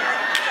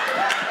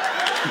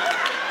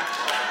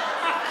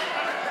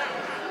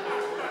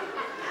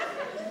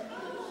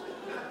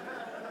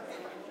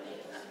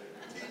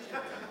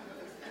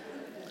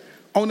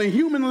 On a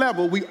human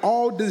level, we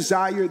all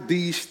desire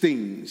these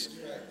things: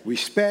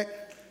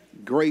 respect,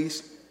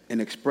 grace,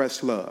 and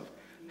express love.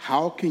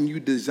 How can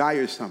you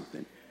desire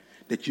something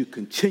that you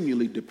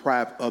continually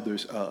deprive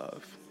others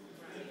of?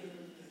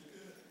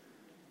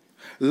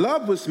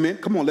 Love was meant,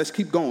 come on, let's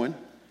keep going,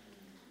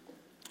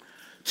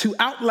 to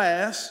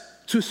outlast,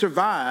 to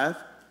survive,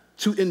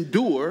 to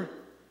endure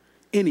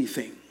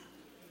anything.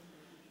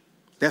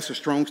 That's a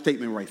strong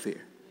statement right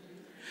there.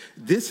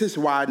 This is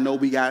why I know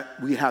we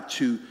have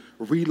to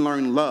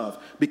relearn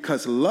love,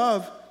 because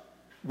love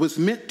was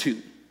meant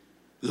to.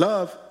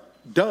 Love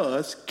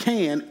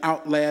can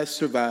outlast,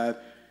 survive,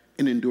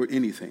 and endure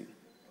anything.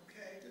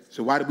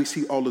 So why do we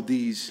see all of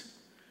these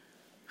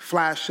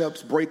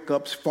flash-ups,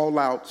 breakups,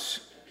 fallouts?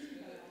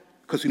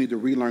 Because we need to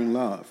relearn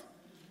love.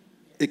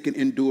 It can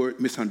endure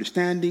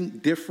misunderstanding,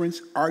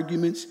 difference,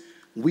 arguments,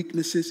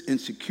 weaknesses,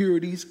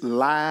 insecurities,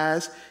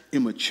 lies,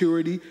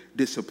 immaturity,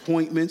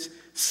 disappointments,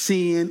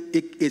 sin.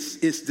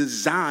 It's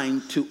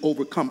designed to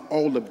overcome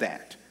all of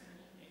that.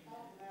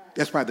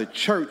 That's why the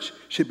church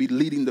should be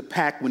leading the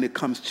pack when it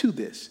comes to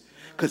this.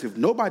 Because if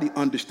nobody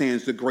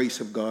understands the grace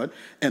of God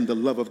and the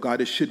love of God,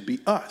 it should be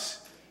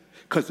us.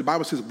 Because the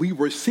Bible says we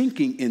were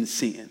sinking in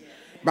sin.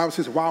 The Bible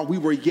says while we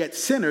were yet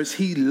sinners,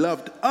 he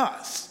loved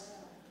us.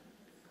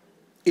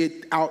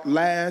 It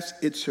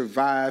outlasts, it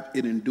survives,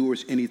 it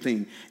endures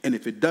anything. And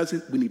if it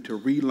doesn't, we need to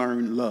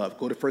relearn love.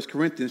 Go to 1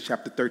 Corinthians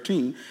chapter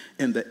 13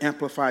 in the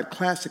Amplified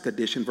Classic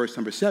Edition, verse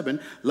number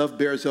 7. Love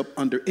bears up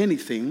under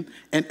anything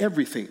and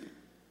everything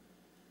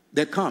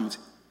that comes.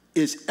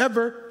 Is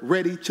ever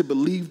ready to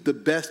believe the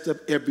best of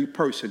every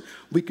person.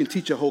 We can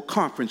teach a whole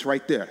conference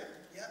right there.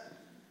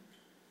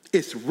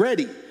 It's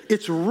ready.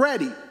 It's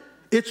ready.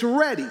 It's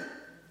ready.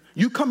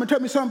 You come and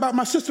tell me something about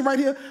my sister right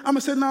here, I'm going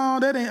to say, no,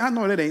 that ain't, I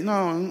know that ain't, no.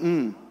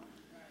 Mm-mm.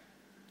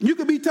 You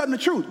could be telling the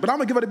truth, but I'm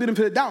going to give her the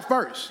benefit of the doubt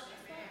first.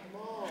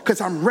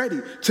 Because I'm ready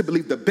to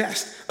believe the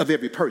best of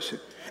every person.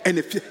 And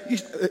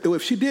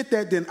if she did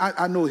that, then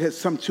I know it has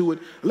something to it.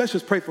 Let's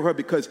just pray for her,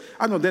 because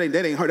I know that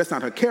ain't her. That's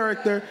not her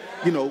character.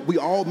 You know, we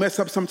all mess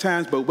up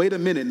sometimes, but wait a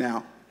minute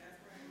now.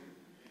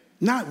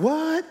 Not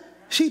what?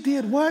 She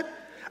did what?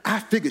 I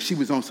figured she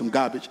was on some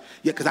garbage.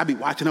 Yeah, because I be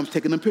watching them,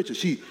 taking them pictures.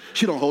 She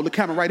don't hold the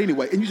camera right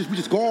anyway. And we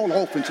just go all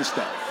off into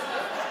stuff.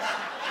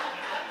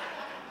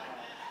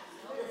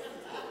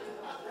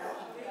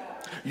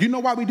 You know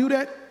why we do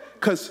that?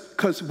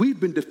 Because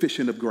we've been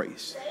deficient of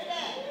grace.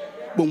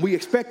 When we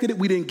expected it,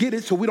 we didn't get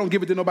it, so we don't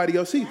give it to nobody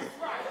else either.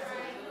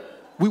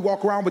 We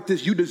walk around with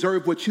this, you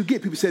deserve what you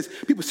get. People see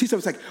something,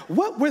 it's like,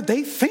 what were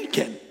they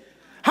thinking?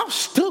 How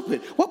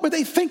stupid. What were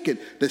they thinking?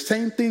 The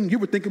same thing you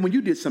were thinking when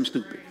you did something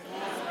stupid.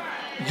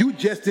 You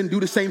just didn't do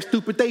the same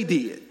stupid they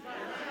did.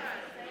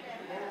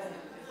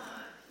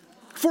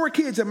 4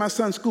 kids at my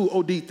son's school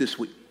OD'd this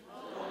week.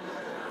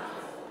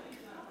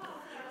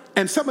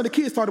 And some of the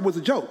kids thought it was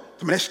a joke.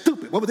 I mean, that's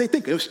stupid. What were they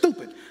thinking? It was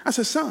stupid. I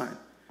said, son,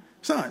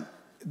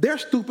 their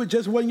stupid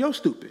just wasn't your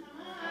stupid.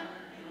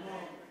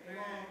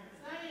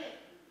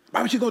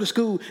 Why would you go to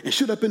school and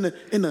shoot up in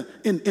the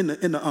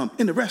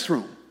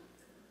restroom?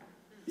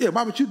 Yeah,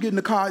 why would you get in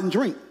the car and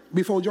drink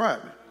before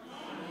driving?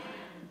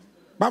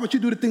 Why would you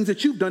do the things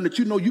that you've done that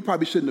you know you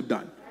probably shouldn't have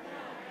done?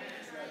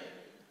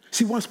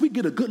 See, once we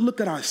get a good look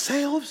at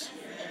ourselves,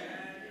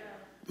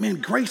 man,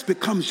 grace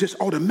becomes just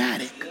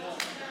automatic.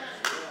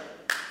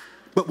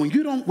 But when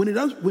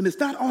it's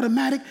not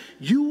automatic,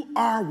 you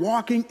are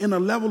walking in a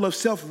level of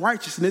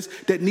self-righteousness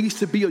that needs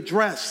to be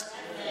addressed.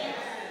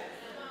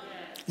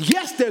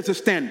 Yes, there's a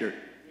standard.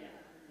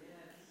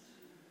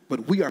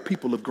 But we are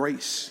people of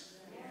grace.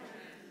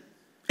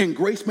 And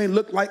grace may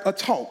look like a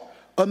talk,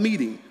 a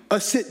meeting,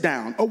 a sit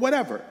down, or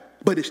whatever,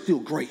 but it's still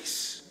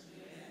grace.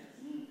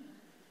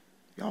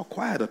 Y'all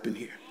quiet up in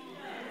here.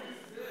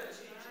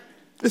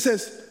 It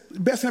says,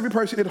 best in every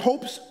person,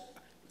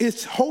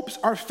 its hopes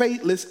are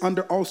faithless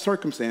under all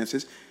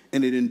circumstances,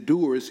 and it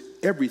endures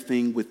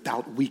everything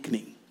without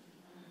weakening.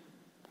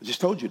 I just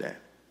told you that.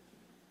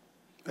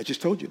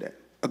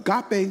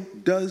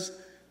 Agape does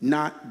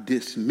not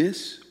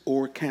dismiss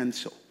or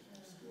cancel.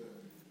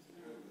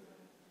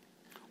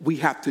 We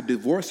have to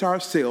divorce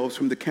ourselves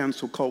from the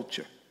cancel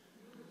culture.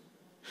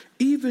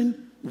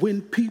 Even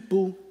when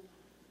people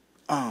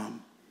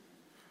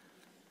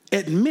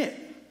admit,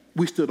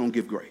 we still don't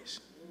give grace.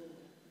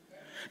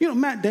 You know,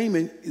 Matt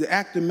Damon, the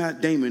actor Matt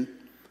Damon,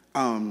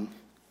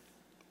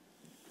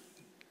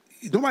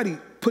 nobody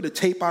put a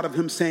tape out of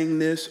him saying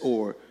this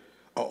or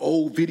an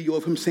old video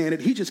of him saying it.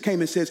 He just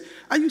came and says,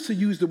 I used to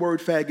use the word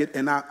faggot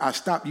and I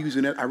stopped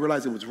using it. I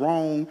realized it was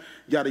wrong,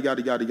 yada,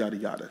 yada, yada, yada,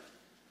 yada.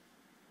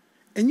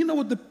 And you know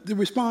what the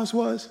response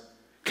was?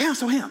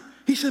 Cancel him.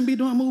 He shouldn't be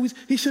doing movies.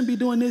 He shouldn't be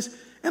doing this.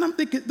 And I'm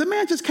thinking, the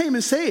man just came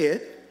and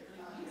said,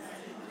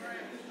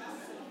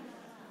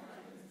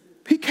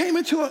 he came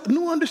into a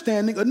new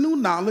understanding, a new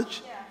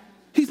knowledge.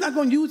 He's not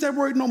going to use that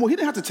word no more. He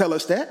didn't have to tell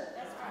us that.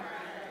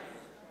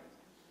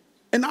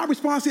 And our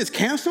response is,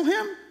 cancel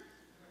him?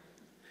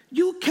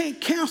 You can't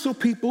cancel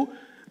people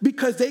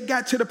because they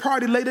got to the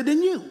party later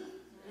than you.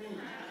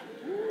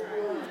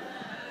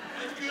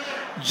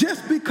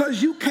 Just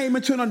because you came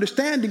into an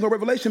understanding or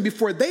revelation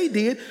before they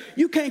did,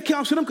 you can't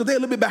cancel them because they're a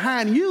little bit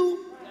behind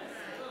you.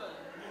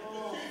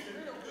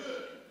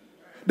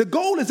 The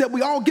goal is that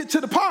we all get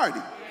to the party.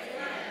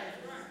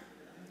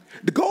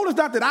 The goal is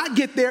not that I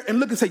get there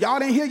and look and say,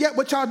 y'all ain't here yet?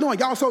 What y'all doing?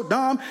 Y'all so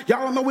dumb.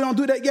 Y'all don't know we don't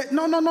do that yet.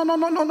 No.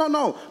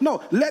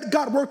 No. Let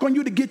God work on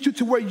you to get you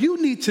to where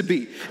you need to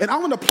be. And I'm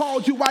going to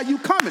applaud you while you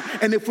coming.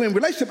 And if we're in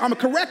relationship, I'm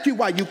going to correct you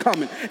while you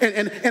coming.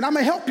 And I'm going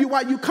to help you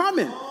while you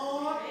coming.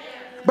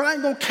 But I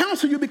ain't going to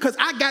counsel you because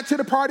I got to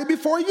the party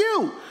before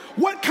you.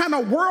 What kind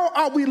of world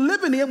are we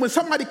living in when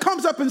somebody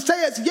comes up and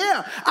says,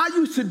 yeah, I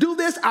used to do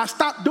this. I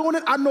stopped doing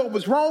it. I know it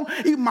was wrong.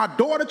 Even my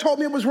daughter told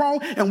me it was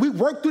wrong. And we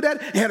worked through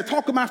that and had to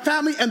talk to my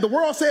family. And the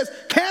world says,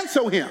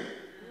 cancel him.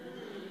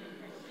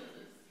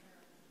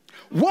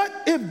 What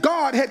if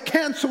God had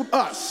canceled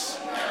us?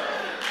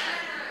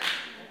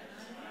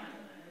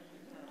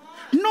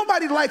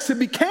 Nobody likes to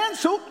be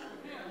canceled.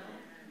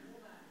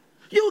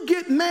 You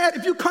get mad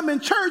if you come in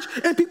church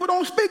and people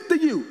don't speak to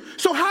you.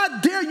 So how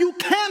dare you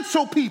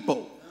cancel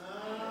people?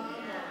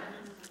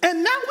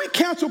 And now we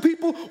cancel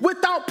people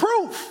without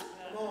proof.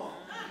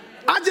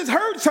 I just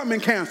heard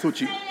something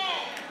canceled you.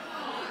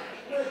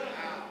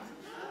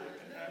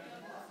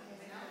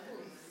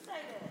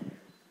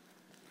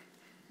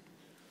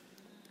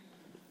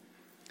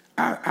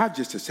 I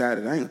just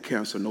decided I ain't gonna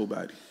cancel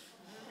nobody.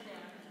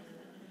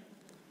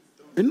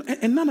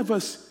 And none of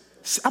us,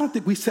 I don't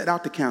think we set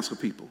out to cancel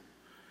people.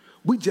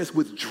 We just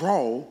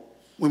withdraw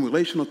when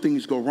relational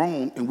things go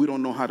wrong and we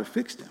don't know how to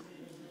fix them.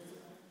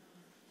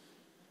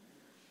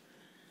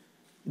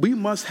 We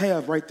must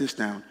have, write this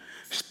down,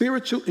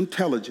 spiritual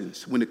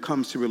intelligence when it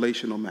comes to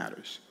relational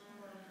matters.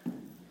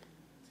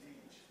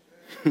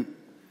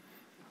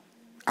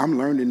 I'm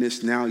learning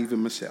this now even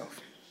myself.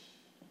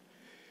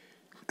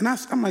 And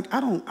I'm like, I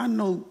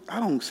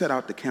don't set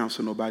out to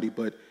counsel nobody,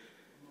 but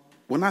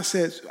when I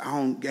said I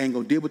ain't going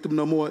to deal with them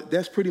no more,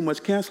 that's pretty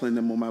much canceling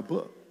them on my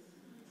book.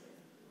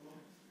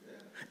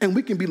 And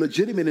we can be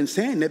legitimate in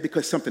saying that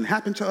because something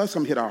happened to us,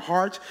 some hit our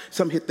hearts,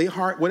 some hit their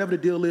heart, whatever the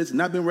deal is,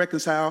 not been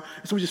reconciled.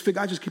 And so we just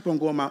figure, I just keep on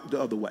going out the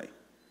other way.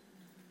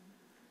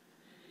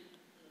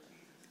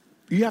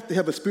 You have to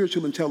have a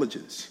spiritual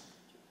intelligence.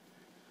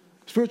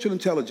 Spiritual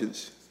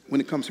intelligence when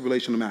it comes to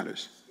relational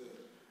matters.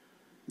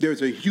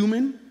 There's a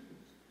human,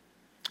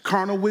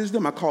 carnal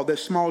wisdom, I call that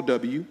small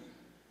w.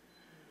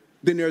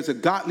 Then there's a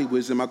godly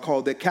wisdom, I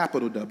call that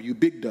capital W,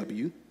 big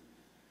W,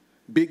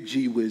 big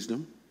G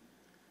wisdom.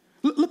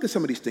 Look at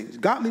some of these things.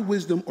 Godly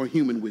wisdom or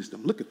human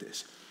wisdom. Look at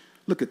this.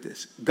 Look at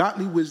this.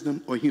 Godly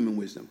wisdom or human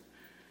wisdom.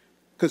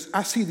 Because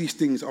I see these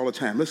things all the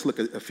time. Let's look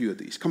at a few of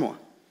these. Come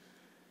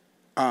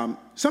on.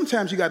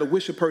 Sometimes you got to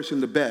wish a person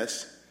the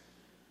best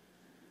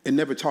and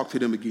never talk to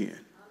them again.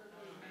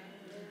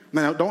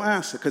 Now, don't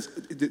answer, because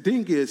the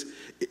thing is,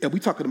 are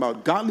we talking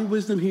about godly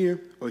wisdom here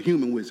or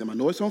human wisdom? I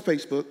know it's on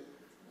Facebook.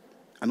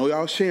 I know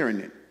y'all sharing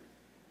it.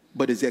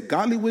 But is that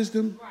godly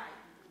wisdom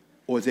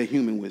or is that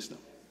human wisdom?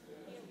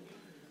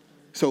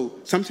 So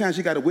sometimes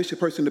you got to wish a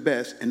person the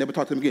best and never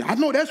talk to them again. I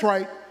know that's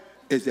right.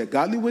 Is that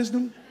godly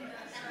wisdom?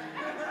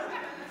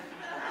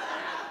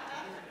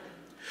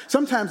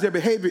 Sometimes their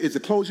behavior is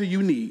the closure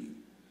you need.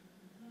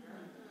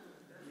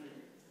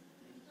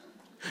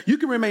 You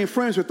can remain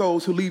friends with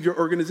those who leave your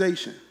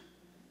organization.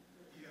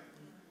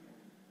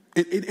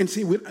 And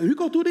see, when we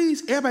go through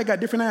these, everybody got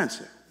a different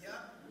answer.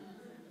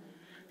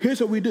 Here's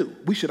what we do.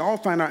 We should all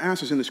find our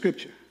answers in the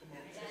scripture.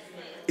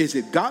 Is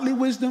it godly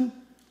wisdom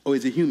or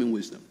is it human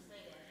wisdom?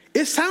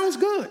 It sounds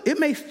good. It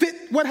may fit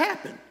what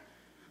happened.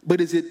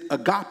 But is it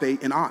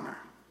agape and honor?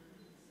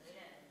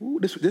 Ooh,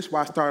 this is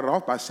why I started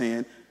off by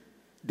saying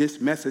this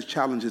message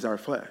challenges our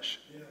flesh.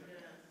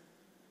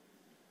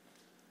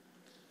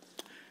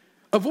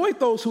 Avoid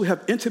those who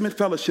have intimate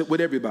fellowship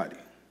with everybody.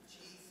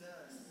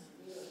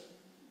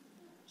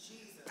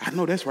 I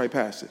know that's right,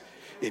 Pastor.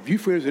 If you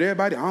friends with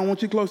everybody, I don't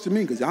want you close to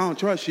me because I don't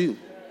trust you.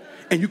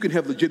 And you can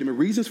have legitimate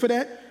reasons for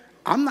that.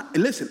 I'm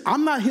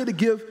not here to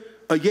give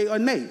a yay or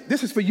nay.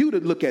 This is for you to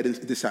look at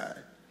and decide.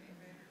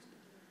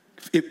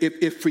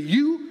 If for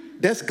you,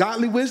 that's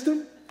godly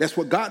wisdom, that's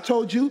what God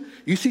told you,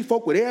 you see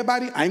folk with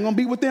everybody, I ain't going to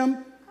be with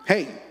them,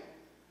 hey.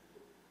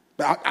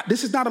 But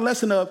this is not a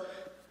lesson of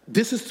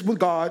this is with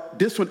God,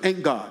 this one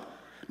ain't God.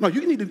 No,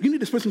 you need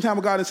to spend some time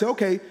with God and say,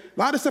 okay, a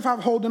lot of stuff I'm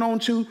holding on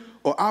to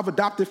or I've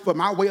adopted for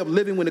my way of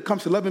living when it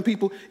comes to loving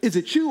people, is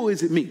it you or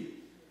is it me?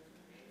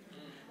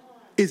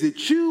 Is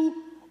it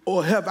you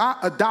or have I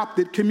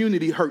adopted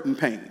community hurt and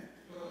pain?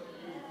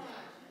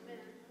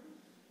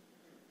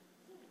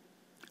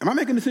 Am I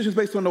making decisions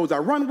based on those I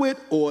run with,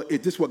 or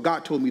is this what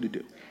God told me to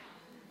do?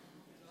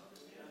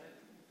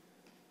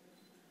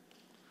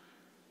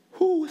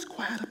 Who is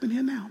quiet up in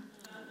here now?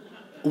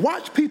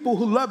 Watch people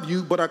who love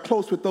you but are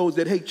close with those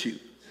that hate you.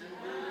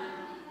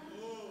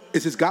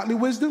 Is this godly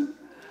wisdom,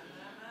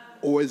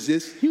 or is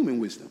this human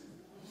wisdom?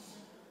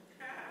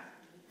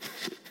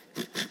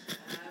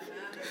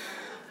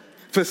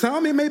 For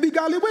some, it may be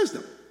godly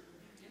wisdom.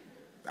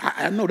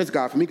 I know that's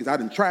God for me because I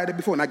done tried it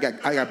before and I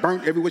got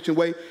burnt every which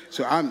way.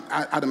 So I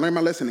done learned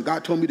my lesson and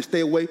God told me to stay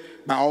away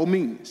by all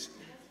means.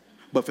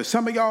 But for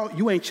some of y'all,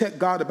 you ain't checked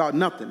God about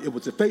nothing. It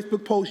was a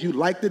Facebook post, you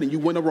liked it and you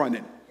went a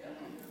running.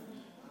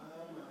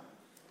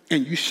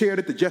 And you shared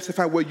it to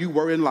justify where you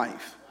were in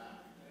life.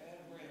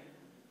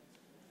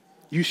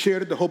 You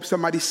shared it to hope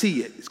somebody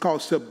see it. It's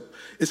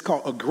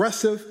called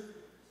aggressive.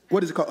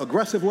 What is it called?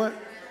 Aggressive what?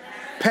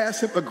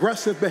 Passive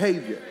aggressive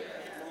behavior.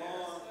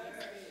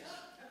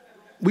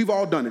 We've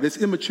all done it. It's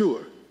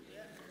immature.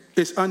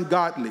 It's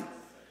ungodly.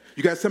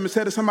 You got something to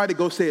say to somebody,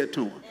 go say it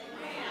to them.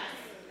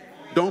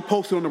 Don't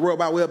post it on the World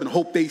Wide Web and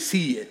hope they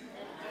see it.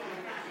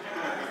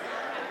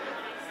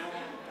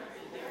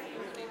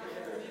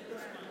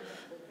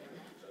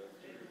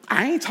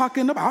 I ain't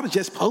talking about, I was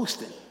just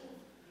posting.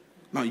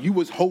 No, you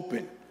was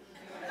hoping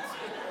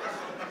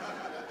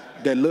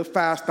that little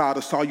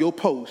 5-star saw your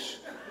post.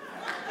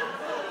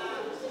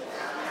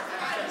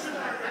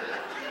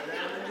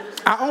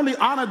 I only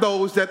honor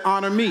those that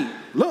honor me.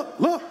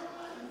 Look.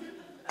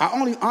 I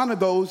only honor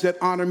those that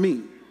honor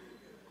me.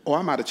 Oh,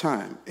 I'm out of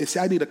time.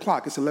 I need a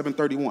clock. It's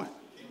 11:31.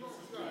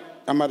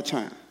 I'm out of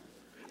time.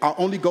 I'll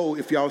only go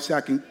if y'all say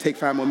I can take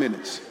 5 more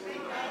minutes.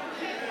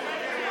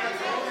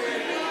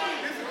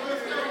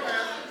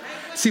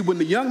 See, when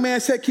the young man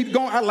said keep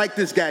going, I like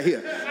this guy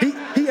here.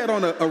 He had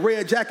on a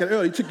red jacket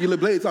earlier. He took your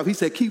little blades off. He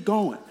said, keep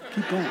going.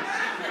 Keep going.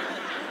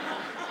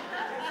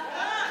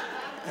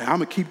 And I'm going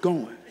to keep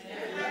going.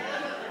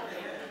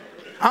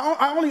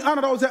 I only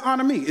honor those that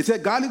honor me. Is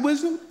that godly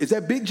wisdom? Is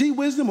that big G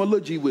wisdom or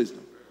little G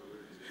wisdom?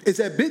 Is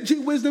that big G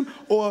wisdom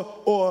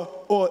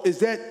or is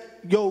that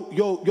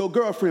your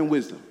girlfriend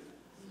wisdom?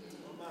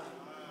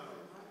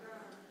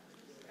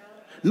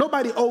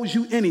 Nobody owes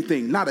you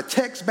anything. Not a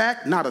text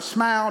back, not a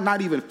smile,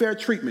 not even fair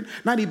treatment,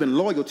 not even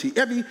loyalty.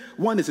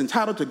 Everyone is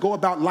entitled to go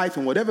about life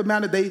in whatever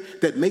manner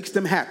that makes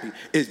them happy.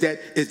 Is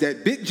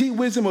that big G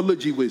wisdom or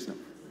little G wisdom?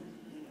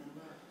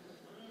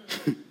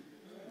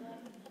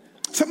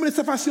 Some of the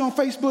stuff I see on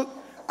Facebook,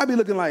 I be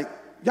looking like,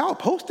 y'all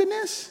posting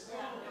this?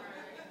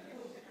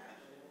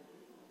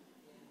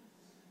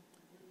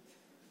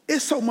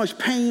 It's so much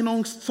pain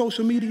on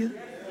social media.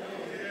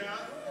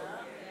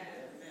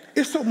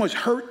 It's so much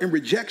hurt and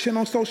rejection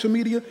on social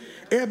media.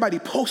 Everybody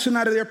posting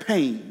out of their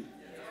pain.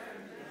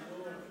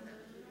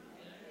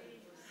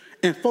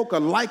 And folk are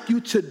like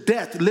you to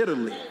death,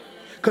 literally.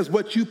 Because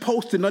what you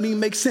posted doesn't even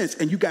make sense.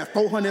 And you got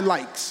 400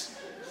 likes.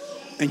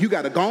 And you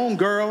got to go on,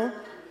 girl.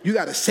 You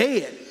got to say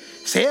it.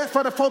 Say it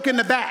for the folk in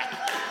the back.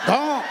 Go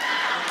on.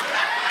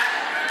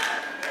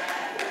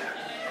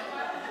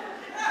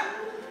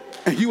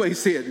 And you ain't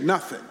said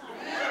nothing.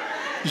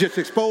 You're just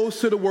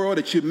exposed to the world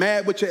that you're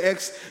mad with your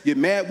ex, you're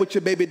mad with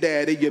your baby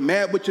daddy, you're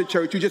mad with your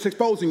church. You're just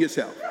exposing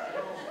yourself.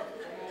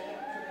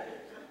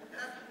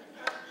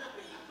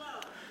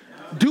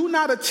 Do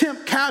not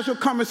attempt casual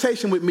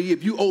conversation with me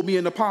if you owe me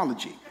an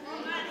apology.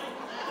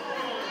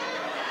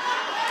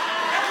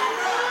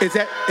 Is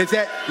that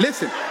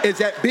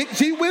big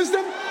G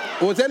wisdom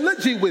or is that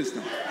little G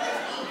wisdom?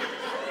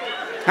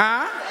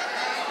 Huh?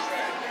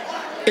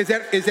 Is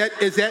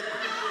that,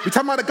 we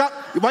talking about a God?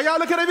 Why y'all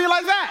looking at me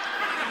like that?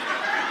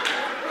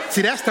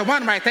 See, that's the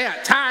one right there.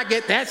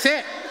 Target, that's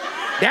it.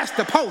 That's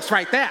the post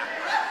right there.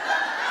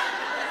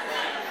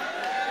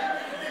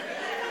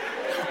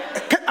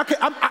 Okay,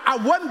 I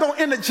wasn't going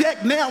to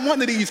interject now on one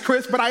of these,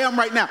 Chris, but I am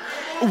right now.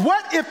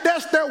 What if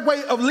that's their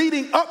way of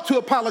leading up to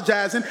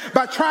apologizing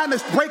by trying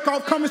to break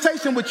off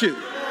conversation with you?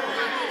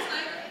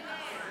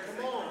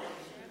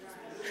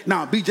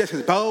 Now, be just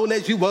as bold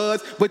as you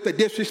was with the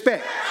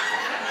disrespect.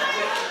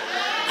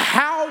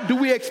 How do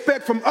we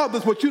expect from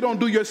others what you don't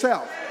do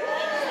yourself?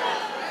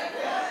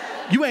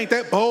 You ain't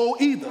that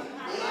bold either.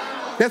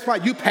 That's why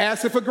you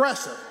passive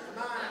aggressive.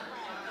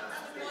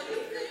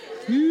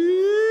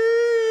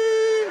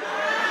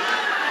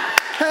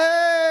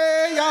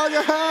 Hey, y'all.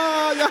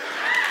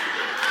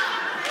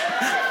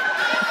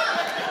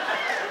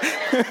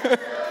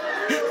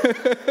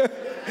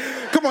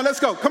 Come on,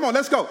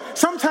 let's go.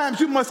 Sometimes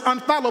you must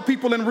unfollow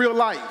people in real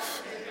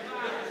life.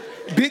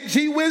 Big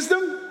G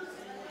wisdom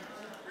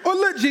or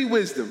little G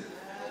wisdom?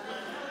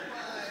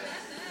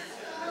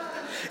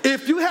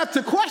 If you have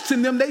to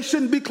question them, they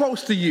shouldn't be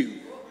close to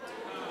you.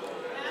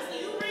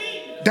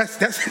 That's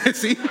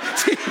see,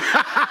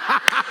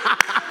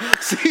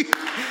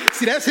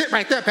 that's it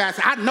right there,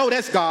 Pastor. I know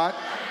that's God.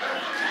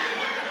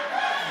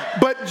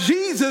 But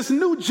Jesus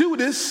knew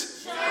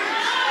Judas.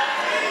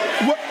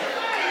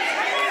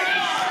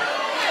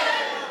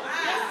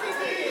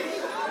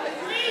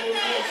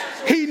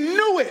 He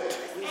knew it.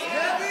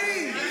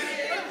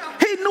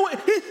 He knew it.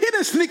 He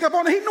didn't sneak up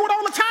on it. He knew it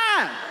all the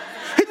time.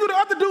 He knew the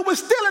other dude was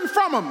stealing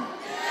from him.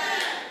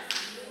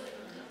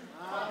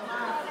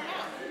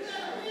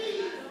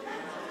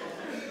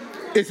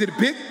 Is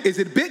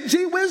it big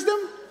G wisdom?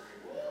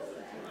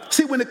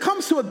 See, when it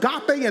comes to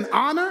agape and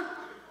honor,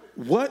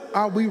 what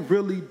are we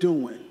really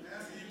doing?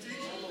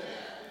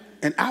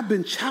 And I've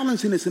been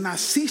challenging this, and I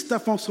see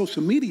stuff on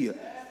social media.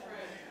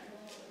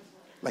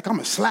 Like, I'm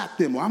going to slap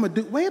them, or I'm going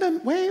to do, wait,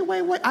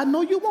 I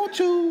know you want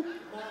to.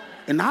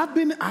 And I've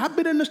been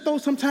in the store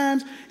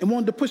sometimes and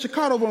wanted to push a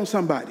cart over on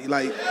somebody,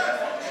 like,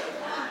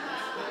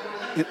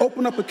 and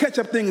open up a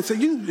ketchup thing and say,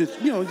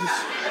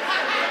 just.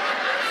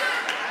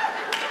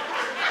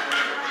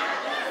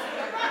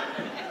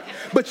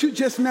 But you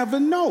just never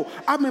know.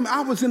 I remember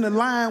I was in the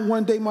line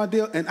one day, my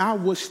dear, and I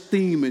was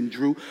steaming,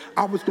 Drew.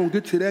 I was going to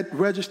get to that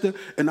register,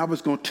 and I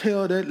was going to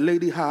tell that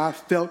lady how I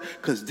felt,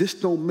 because this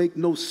don't make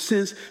no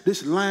sense.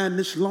 This line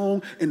this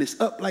long, and it's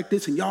up like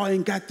this, and y'all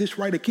ain't got this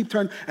right, and keep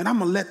turning, and I'm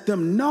going to let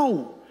them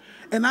know.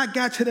 And I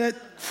got to that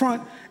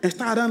front and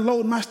started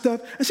unloading my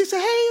stuff, and she said,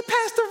 hey,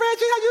 Pastor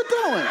Reggie, how you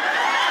doing?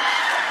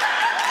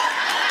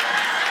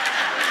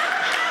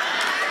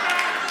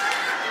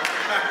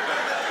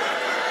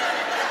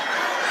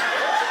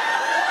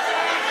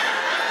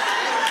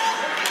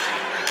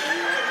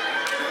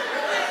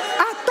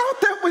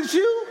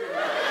 You.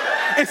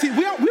 And see,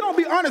 we don't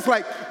be honest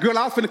like, girl,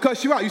 I was finna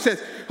cuss you out. You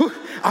says,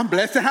 I'm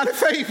blessed and highly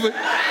favored.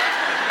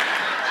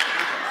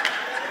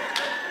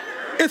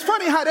 It's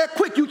funny how that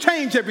quick you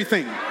change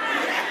everything.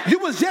 You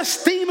was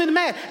just steaming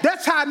mad.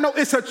 That's how I know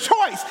it's a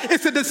choice.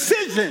 It's a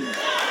decision.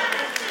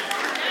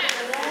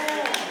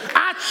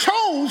 I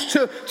chose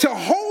to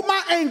hold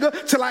my anger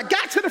till I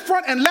got to the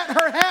front and let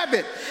her have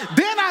it.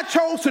 Then I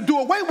chose to do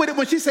away with it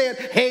when she said,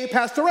 hey,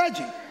 Pastor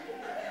Reggie.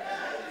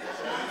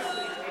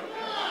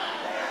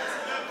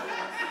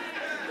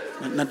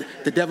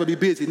 The devil be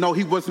busy. No,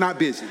 he was not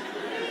busy.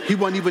 He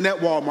wasn't even at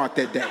Walmart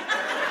that day.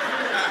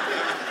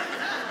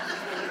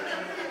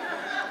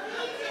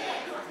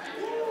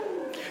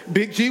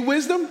 Big G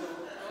wisdom,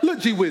 little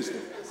G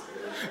wisdom.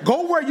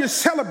 Go where you're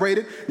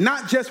celebrated,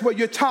 not just where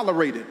you're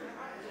tolerated.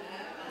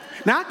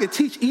 Now, I could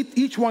teach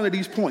each one of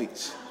these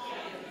points,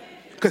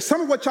 because some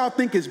of what y'all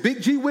think is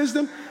big G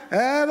wisdom,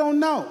 I don't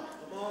know.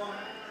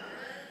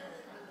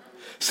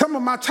 Some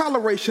of my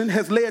toleration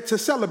has led to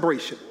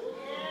celebration.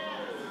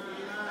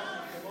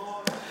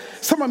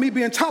 Some of me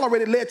being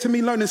tolerated led to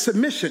me learning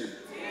submission.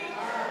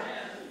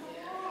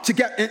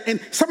 And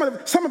some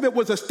of it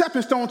was a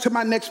stepping stone to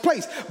my next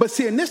place. But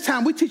see, in this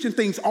time, we're teaching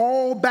things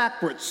all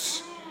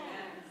backwards.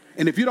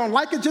 And if you don't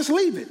like it, just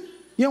leave it.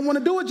 You don't want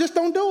to do it, just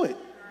don't do it.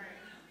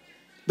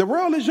 The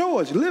world is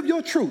yours. Live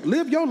your truth.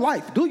 Live your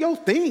life. Do your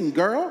thing,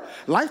 girl.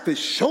 Life is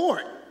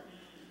short.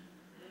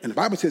 And the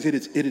Bible says it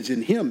is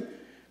in him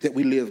that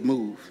we live,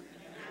 move,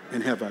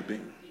 and have our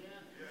being.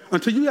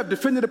 Until you have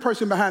defended a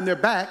person behind their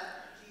back,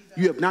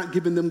 you have not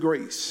given them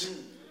grace.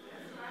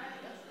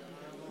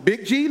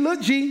 Big G,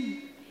 little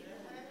G.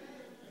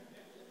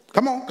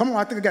 Come on.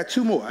 I think I got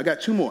two more.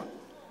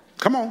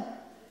 Come on.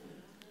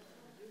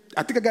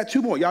 I think I got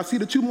two more. Y'all see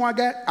the two more I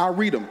got? I'll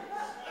read them.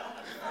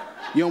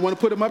 You don't want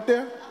to put them up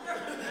there?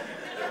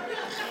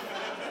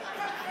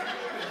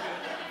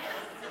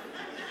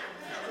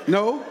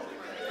 No?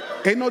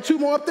 Ain't no two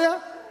more up there?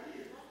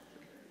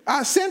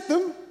 I sent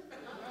them.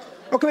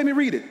 Okay, let me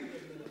read it.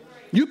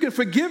 You can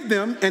forgive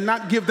them and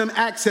not give them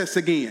access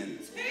again.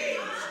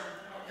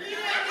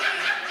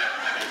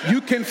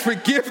 You can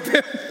forgive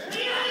them.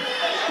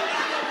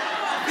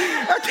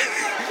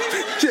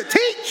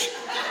 Teach.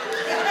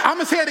 I'm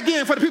going to say it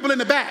again for the people in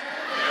the back.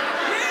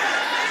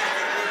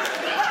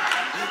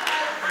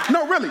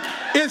 No, really.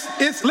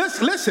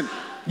 Listen.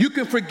 You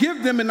can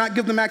forgive them and not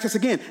give them access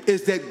again.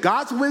 Is that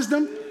God's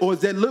wisdom or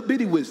is that little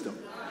bitty wisdom?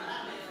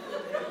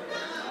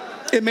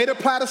 It may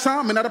apply to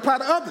some and not apply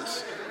to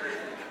others.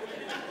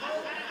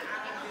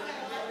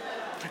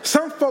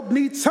 Some folk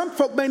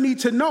may need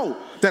to know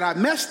that I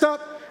messed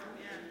up,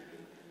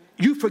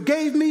 you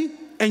forgave me,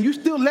 and you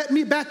still let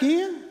me back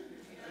in?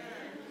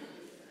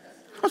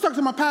 I was talking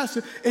to my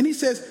pastor, and he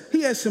says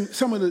he has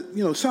some of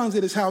the sons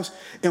at his house,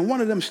 and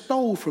one of them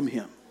stole from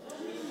him.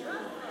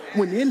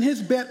 Went in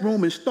his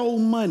bedroom and stole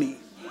money.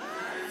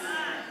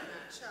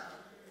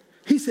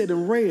 He said,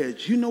 and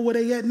Reg, you know where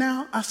they at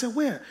now? I said,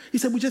 where? He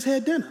said, we just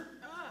had dinner.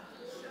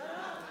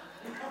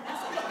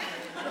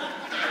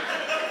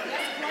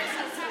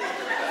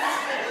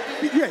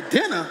 You had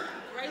dinner?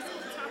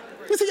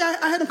 He said, yeah,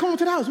 I had them come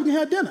to the house. We can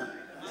have dinner.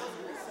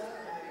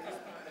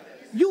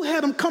 You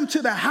had him come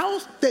to the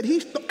house that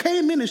he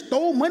came in and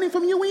stole money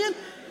from you in,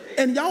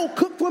 and y'all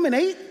cooked for him and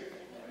ate?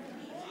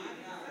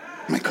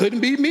 It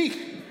couldn't be me.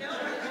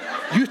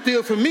 You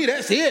steal from me,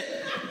 that's it.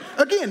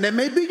 Again, that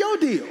may be your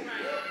deal.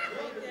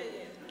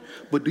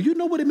 But do you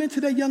know what it meant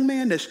to that young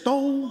man that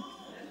stole?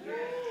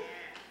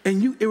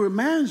 And it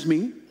reminds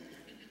me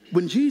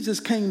when Jesus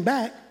came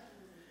back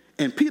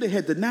and Peter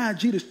had denied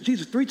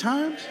Jesus 3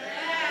 times.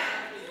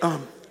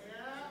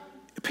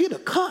 Peter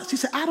cussed. He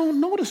said, I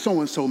don't know the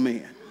so-and-so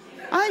man.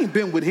 I ain't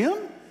been with him.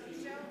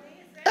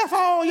 F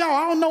all y'all,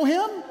 I don't know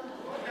him.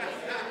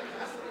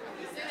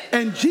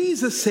 And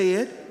Jesus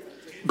said,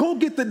 go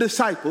get the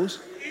disciples.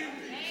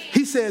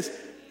 He says,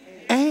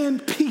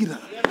 and Peter.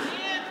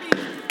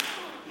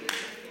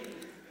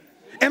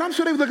 And I'm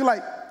sure they were looking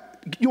like,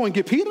 you want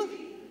to get Peter?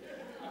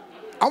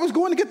 I was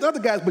going to get the other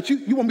guys, but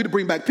you want me to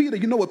bring back Peter?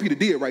 You know what Peter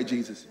did, right,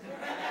 Jesus?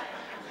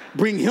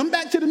 Bring him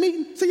back to the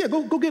meeting? So yeah,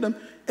 go get him.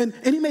 And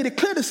he made it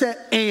clear to say,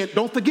 and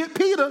don't forget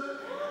Peter.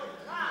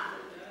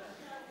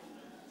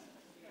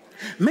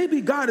 Maybe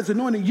God is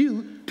anointing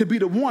you to be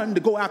the one to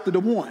go after the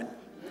one.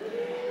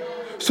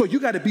 So you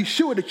got to be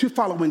sure that you're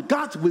following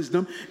God's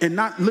wisdom and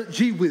not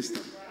G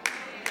wisdom.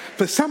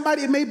 For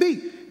somebody it may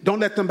be. Don't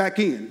let them back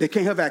in. They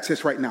can't have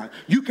access right now.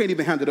 You can't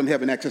even handle them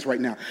having access right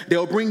now.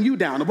 They'll bring you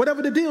down or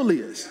whatever the deal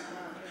is.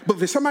 But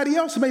for somebody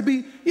else, it may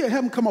be, yeah,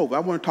 have them come over. I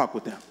want to talk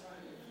with them.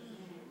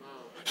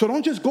 So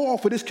don't just go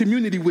off of this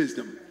community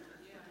wisdom.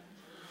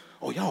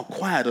 Oh, y'all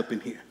quiet up in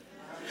here.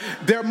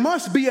 There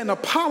must be an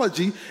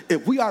apology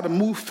if we are to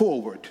move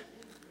forward.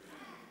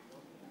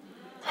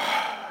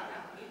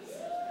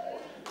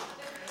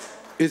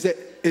 Is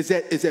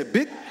that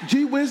big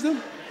G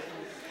wisdom?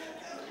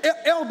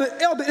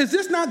 Elder, is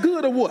this not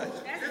good or what?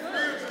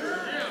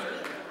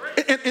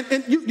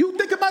 And you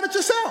think about it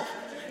yourself.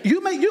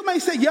 You may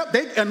say, yep,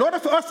 in order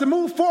for us to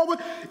move forward,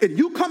 and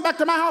you come back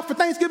to my house for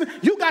Thanksgiving,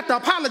 you got to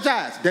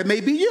apologize. That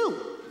may be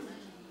you.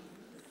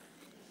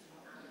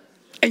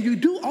 And you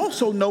do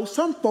also know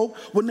some folk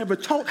were never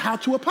taught how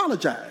to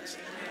apologize.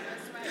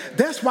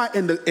 That's why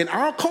in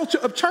our culture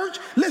of church,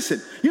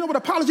 listen, you know what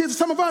apology is to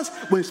some of us?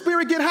 When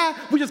spirit get high,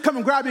 we just come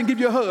and grab you and give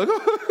you a hug.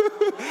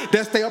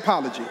 That's their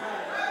apology.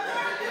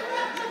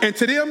 And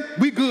to them,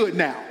 we good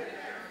now.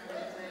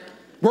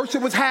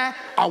 Worship was high.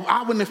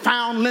 I went and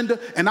found Linda,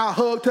 and I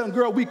hugged her, and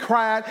girl, we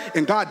cried,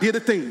 and God did a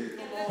thing.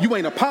 You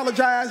ain't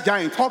apologized. Y'all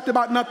ain't talked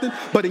about nothing.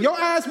 But in your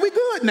eyes, we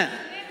good now.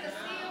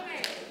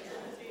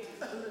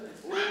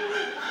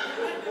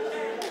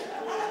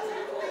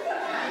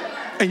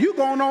 And you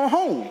going on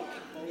home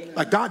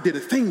like God did a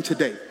thing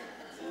today.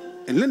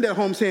 And Linda at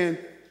home saying,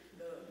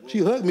 she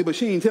hugged me, but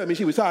she didn't tell me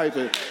she was sorry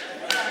for it.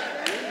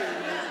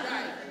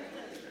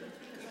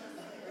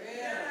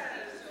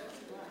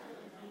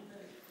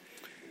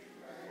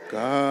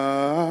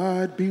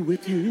 God be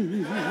with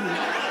you.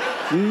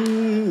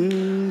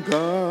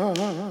 God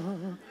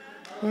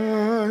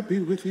be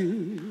with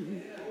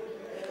you.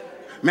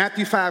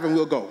 Matthew 5, and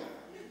we'll go.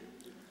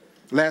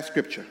 Last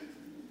scripture.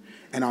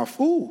 And I'll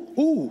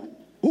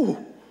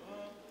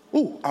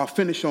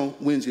finish on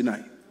Wednesday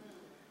night.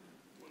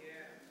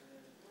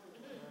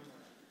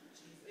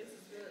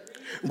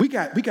 We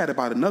got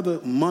about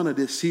another month of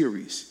this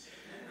series.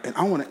 And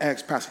I want to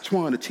ask Pastor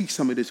Twan to teach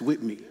some of this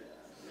with me.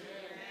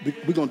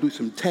 We're going to do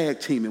some tag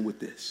teaming with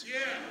this.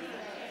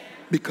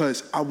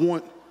 Because I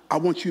want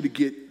you to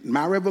get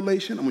my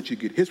revelation. I want you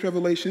to get his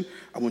revelation.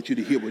 I want you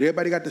to hear what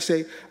everybody got to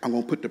say. I'm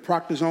going to put the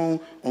proctors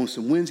on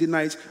some Wednesday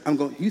nights.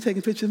 You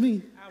taking pictures of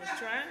me? I was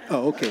trying.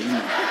 Oh, okay.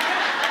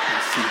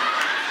 Let's see.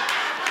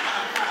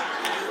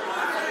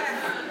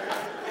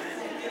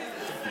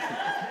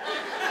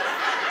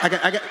 I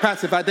got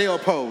Pastor Vidal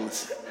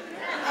pose.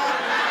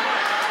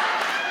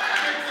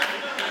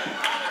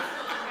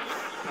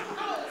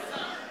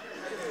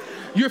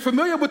 You're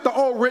familiar with the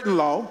old written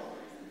law.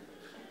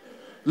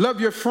 Love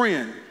your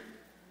friend.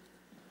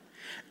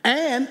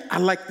 And I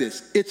like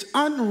this. It's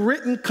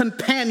unwritten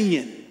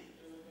companion.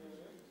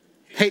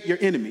 Hate your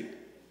enemy.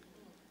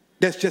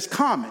 That's just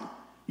common.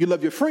 You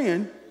love your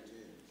friend,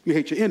 you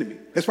hate your enemy.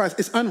 That's why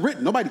it's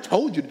unwritten. Nobody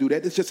told you to do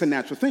that. It's just a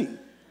natural thing.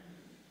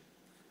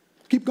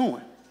 Keep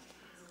going.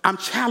 I'm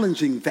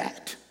challenging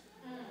that.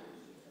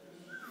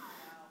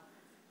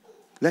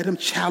 Let him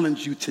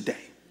challenge you today.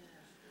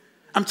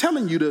 I'm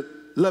telling you to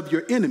love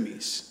your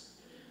enemies.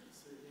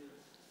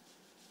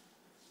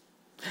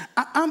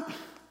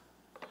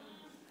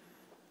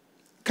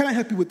 Can I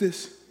help you with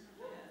this?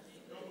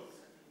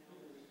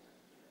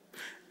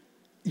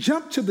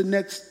 Jump to the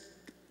next.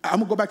 I'm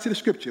going to go back to the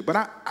scripture.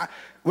 But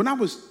when I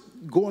was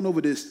going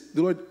over this,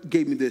 the Lord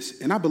gave me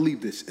this, and I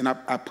believe this, and I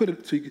put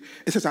it to you.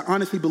 It says, I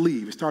honestly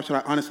believe. It starts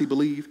with I honestly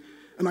believe,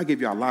 and I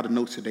gave you a lot of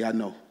notes today, I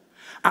know.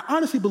 I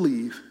honestly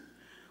believe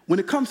when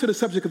it comes to the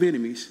subject of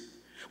enemies,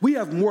 we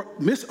have more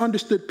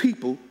misunderstood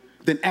people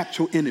than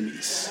actual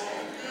enemies.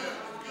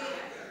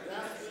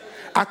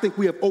 I think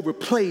we have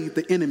overplayed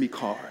the enemy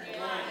card.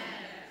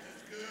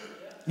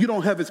 You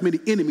don't have as many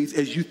enemies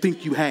as you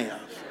think you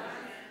have.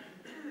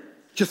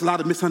 Just a lot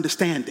of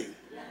misunderstanding.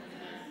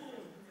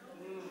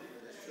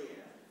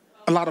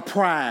 A lot of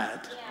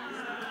pride.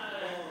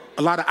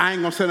 A lot of I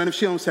ain't gonna say nothing if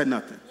she don't say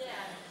nothing.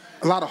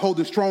 A lot of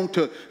holding strong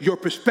to your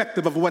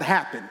perspective of what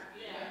happened.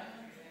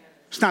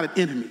 It's not an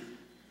enemy.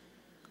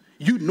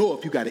 You know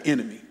if you got an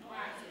enemy.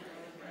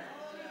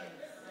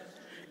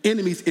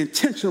 Enemies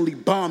intentionally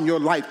bomb your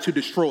life to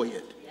destroy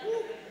it.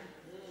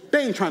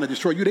 They ain't trying to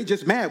destroy you. They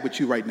just mad with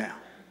you right now.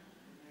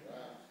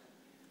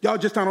 Y'all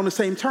just not on the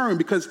same term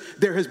because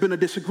there has been a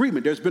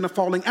disagreement. There's been a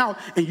falling out,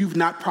 and you've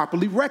not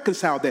properly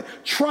reconciled that.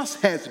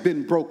 Trust has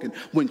been broken.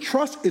 When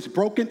trust is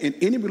broken in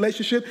any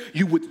relationship,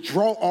 you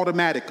withdraw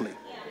automatically.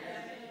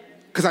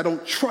 Because I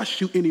don't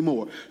trust you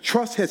anymore.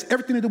 Trust has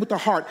everything to do with the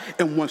heart.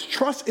 And once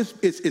trust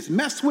is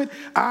messed with,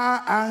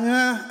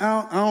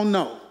 I don't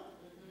know.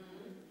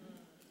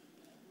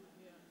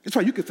 That's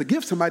why you can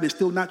forgive somebody and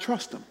still not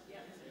trust them.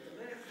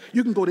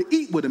 You can go to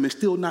eat with them and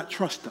still not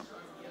trust them.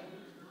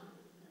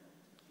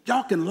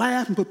 Y'all can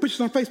laugh and put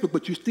pictures on Facebook,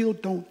 but you still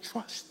don't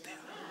trust them.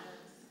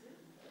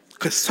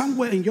 Because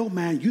somewhere in your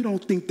mind, you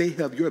don't think they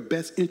have your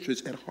best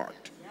interest at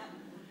heart.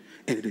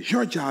 And it is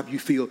your job, you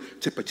feel,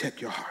 to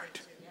protect your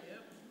heart.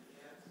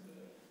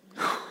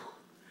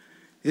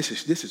 This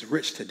is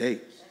rich today.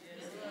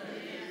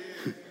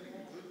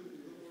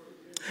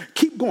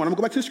 Keep going. I'm going to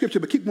go back to the scripture,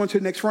 but keep going to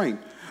the next frame.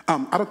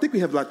 I don't think we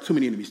have too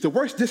many enemies. The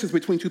worst distance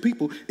between two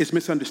people is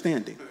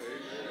misunderstanding.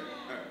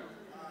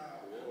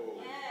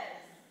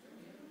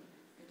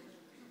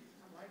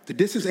 The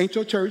distance ain't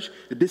your church.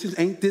 The distance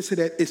ain't this or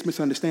that. It's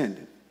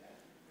misunderstanding.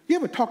 You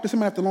ever talk to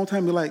somebody after a long time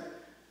and be like,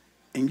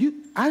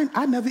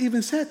 I never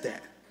even said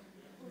that.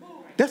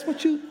 That's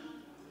what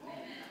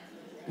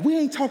we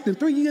ain't talked in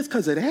 3 years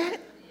because of that?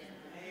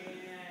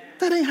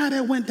 That ain't how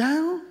that went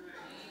down.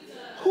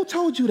 Who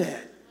told you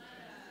that?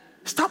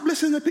 Stop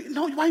listening to people.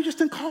 No, why you just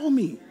didn't call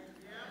me?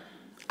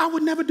 I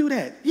would never do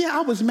that. Yeah,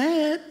 I was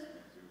mad.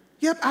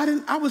 Yep,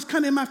 I was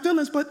kind of in my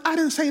feelings, but I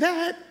didn't say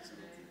that.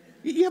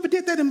 You ever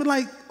did that and be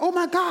like, oh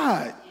my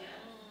God?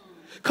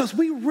 Because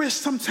we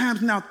risk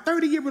sometimes now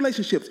 30-year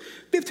relationships,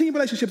 15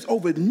 relationships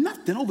over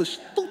nothing, over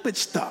stupid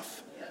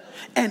stuff.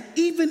 And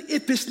even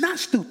if it's not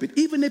stupid,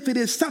 even if it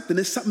is something,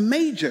 it's something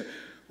major,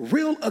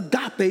 real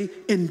agape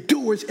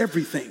endures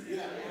everything.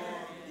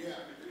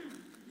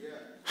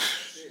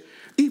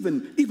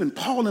 Even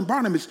Paul and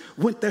Barnabas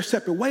went their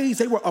separate ways.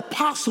 They were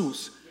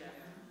apostles.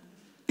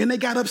 And they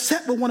got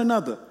upset with one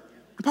another.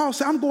 And Paul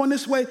said, I'm going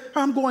this way.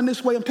 I'm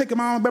taking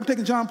my own, I'm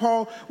taking John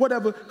Paul,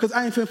 whatever, because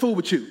I ain't finna fool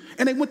with you.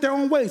 And they went their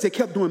own ways. They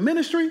kept doing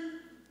ministry.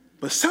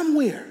 But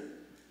somewhere,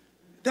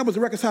 there was a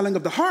reconciling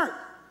of the heart.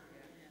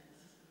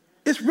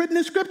 It's written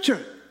in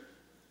Scripture.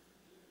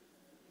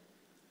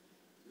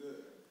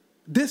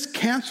 This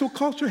cancel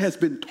culture has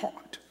been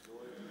taught.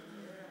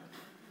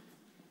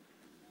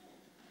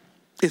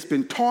 It's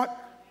been taught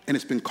and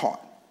it's been caught.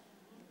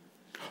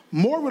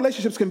 More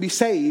relationships can be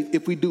saved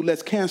if we do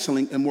less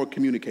canceling and more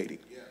communicating.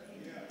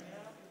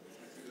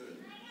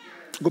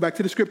 Go back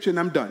to the scripture and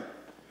I'm done.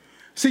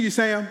 See you,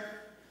 Sam.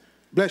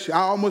 Bless you. I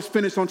almost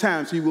finished on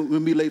time, so you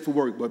wouldn't be late for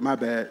work, but my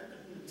bad.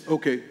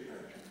 Okay.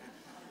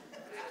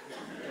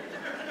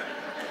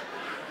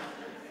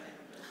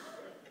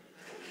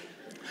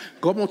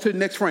 Go on to the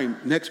next frame,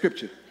 next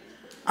scripture.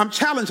 I'm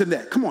challenging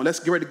that. Come on, let's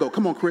get ready to go.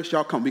 Come on, Chris,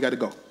 y'all come. We got to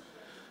go.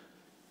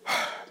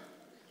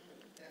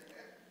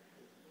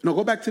 No,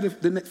 go back to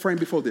the next frame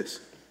before this.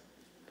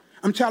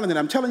 I'm challenging it.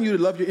 I'm telling you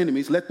to love your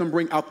enemies. Let them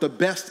bring out the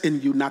best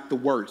in you, not the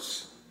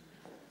worst.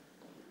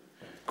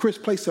 Chris,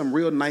 play something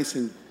real nice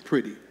and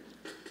pretty.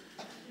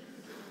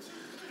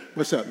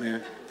 What's up,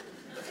 man?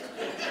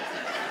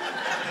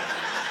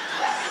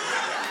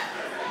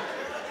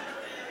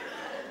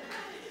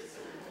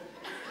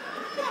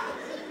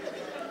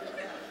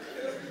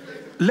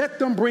 Let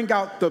them bring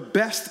out the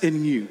best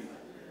in you.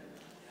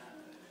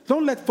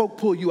 Don't let folk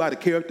pull you out of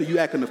character. You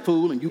acting a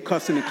fool and you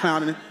cussing and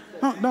clowning.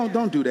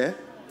 Don't do that.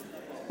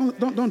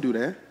 Don't do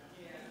that.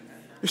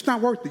 It's not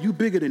worth it. You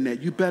bigger than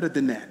that. You better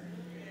than that.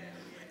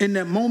 In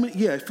that moment,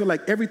 yeah, I feel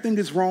like everything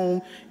is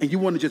wrong and you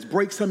want to just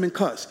break something and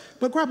cuss.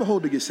 But grab a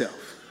hold of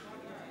yourself.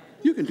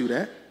 You can do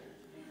that.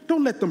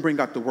 Don't let them bring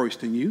out the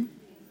worst in you.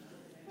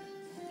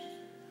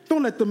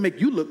 Don't let them make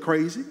you look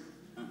crazy.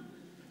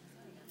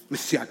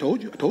 Let's see, I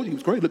told you he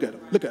was crazy. Look at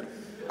him.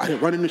 I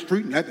didn't run in the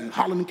street and acting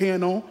hollering and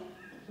can on.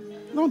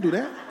 Don't do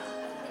that.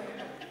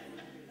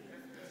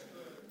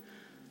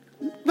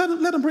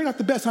 Let them bring out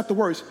the best, not the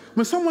worst.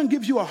 When someone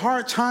gives you a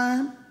hard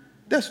time,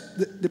 that's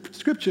the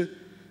scripture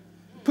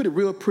put it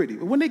real pretty.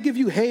 But when they give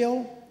you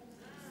hell,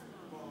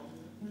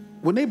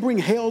 when they bring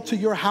hell to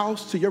your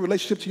house, to your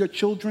relationship, to your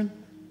children,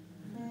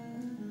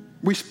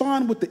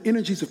 Respond with the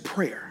energies of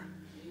prayer.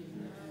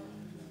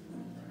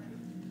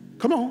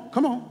 Come on,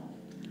 come on.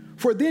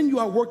 For then you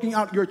are working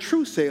out your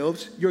true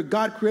selves, your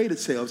God-created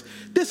selves.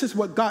 This is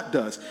what God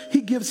does.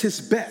 He gives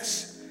his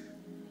best.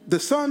 The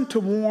sun to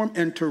warm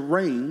and to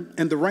rain,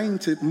 and the rain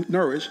to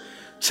nourish,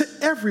 to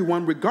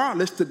everyone,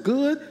 regardless, the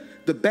good,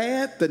 the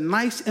bad, the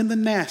nice, and the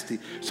nasty.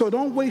 So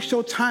don't waste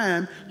your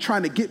time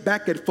trying to get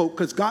back at folk,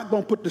 because God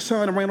going to put the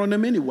sun and rain on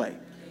them anyway.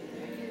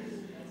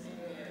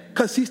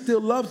 Because he still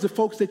loves the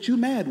folks that you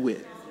mad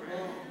with.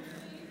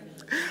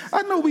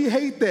 I know we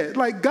hate that.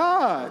 Like,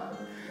 God,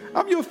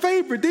 I'm your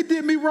favorite. They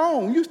did me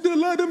wrong. You still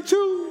love them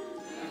too?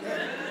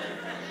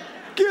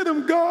 Get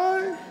them,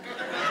 God.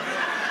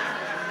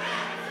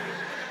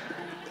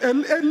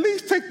 At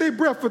least take their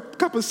breath for a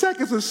couple of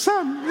seconds or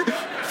something.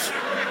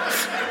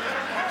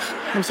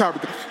 I'm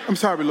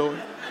sorry, Lord.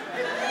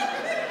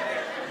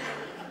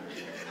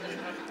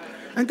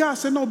 And God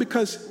said, no,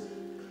 because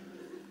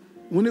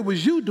when it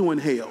was you doing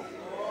hell,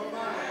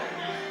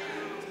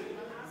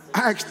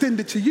 I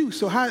extended to you.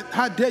 So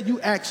how dare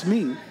you ask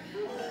me?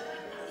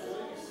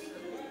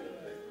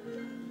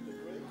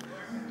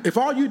 If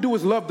all you do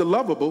is love the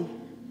lovable,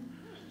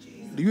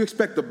 do you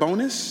expect a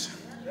bonus?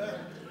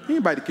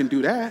 Anybody can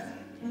do that.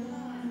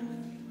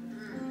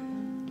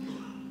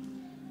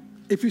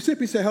 If you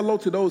simply say hello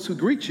to those who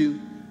greet you,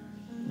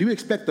 do you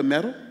expect a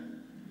medal?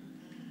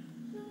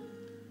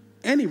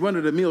 Any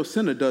run-of-the-mill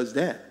sinner does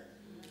that.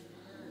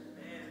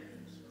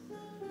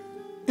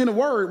 In a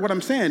word, what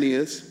I'm saying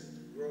is,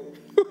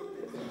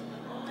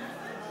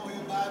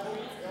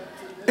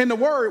 in the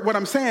word, what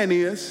I'm saying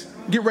is,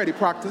 get ready,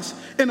 Proctus.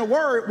 In the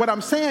word, what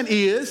I'm saying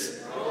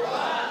is,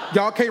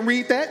 y'all can't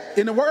read that?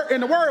 In the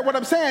word, what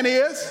I'm saying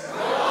is,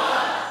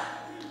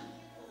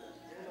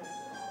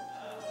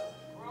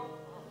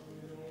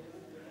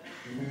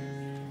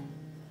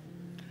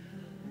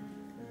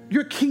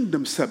 you're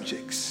kingdom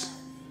subjects.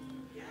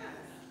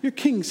 You're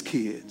king's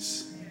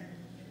kids.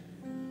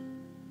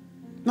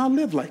 Now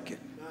live like it.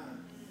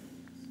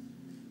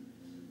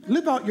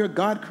 Live out your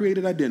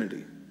God-created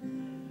identity.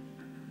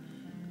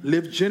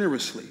 Live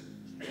generously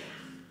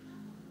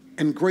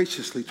and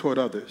graciously toward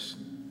others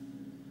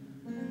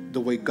the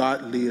way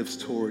God lives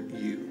toward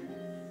you.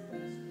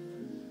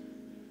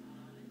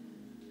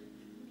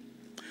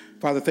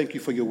 Father, thank you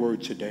for your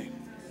word today.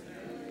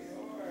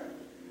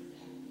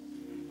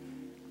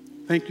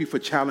 Thank you for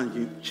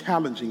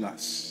challenging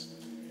us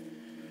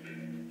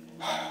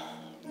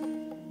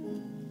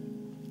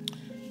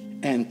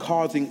and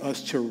causing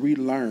us to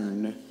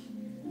relearn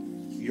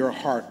your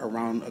heart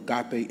around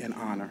agape and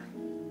honor.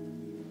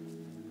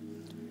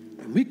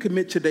 And we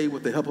commit today,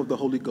 with the help of the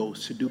Holy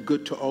Ghost, to do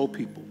good to all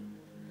people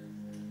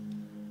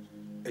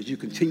as you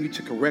continue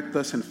to correct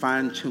us and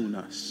fine-tune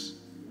us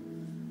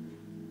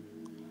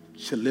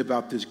to live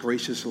out this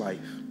gracious life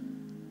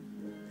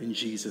in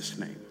Jesus'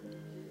 name.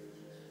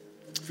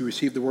 If you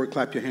receive the word,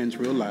 clap your hands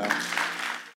real loud.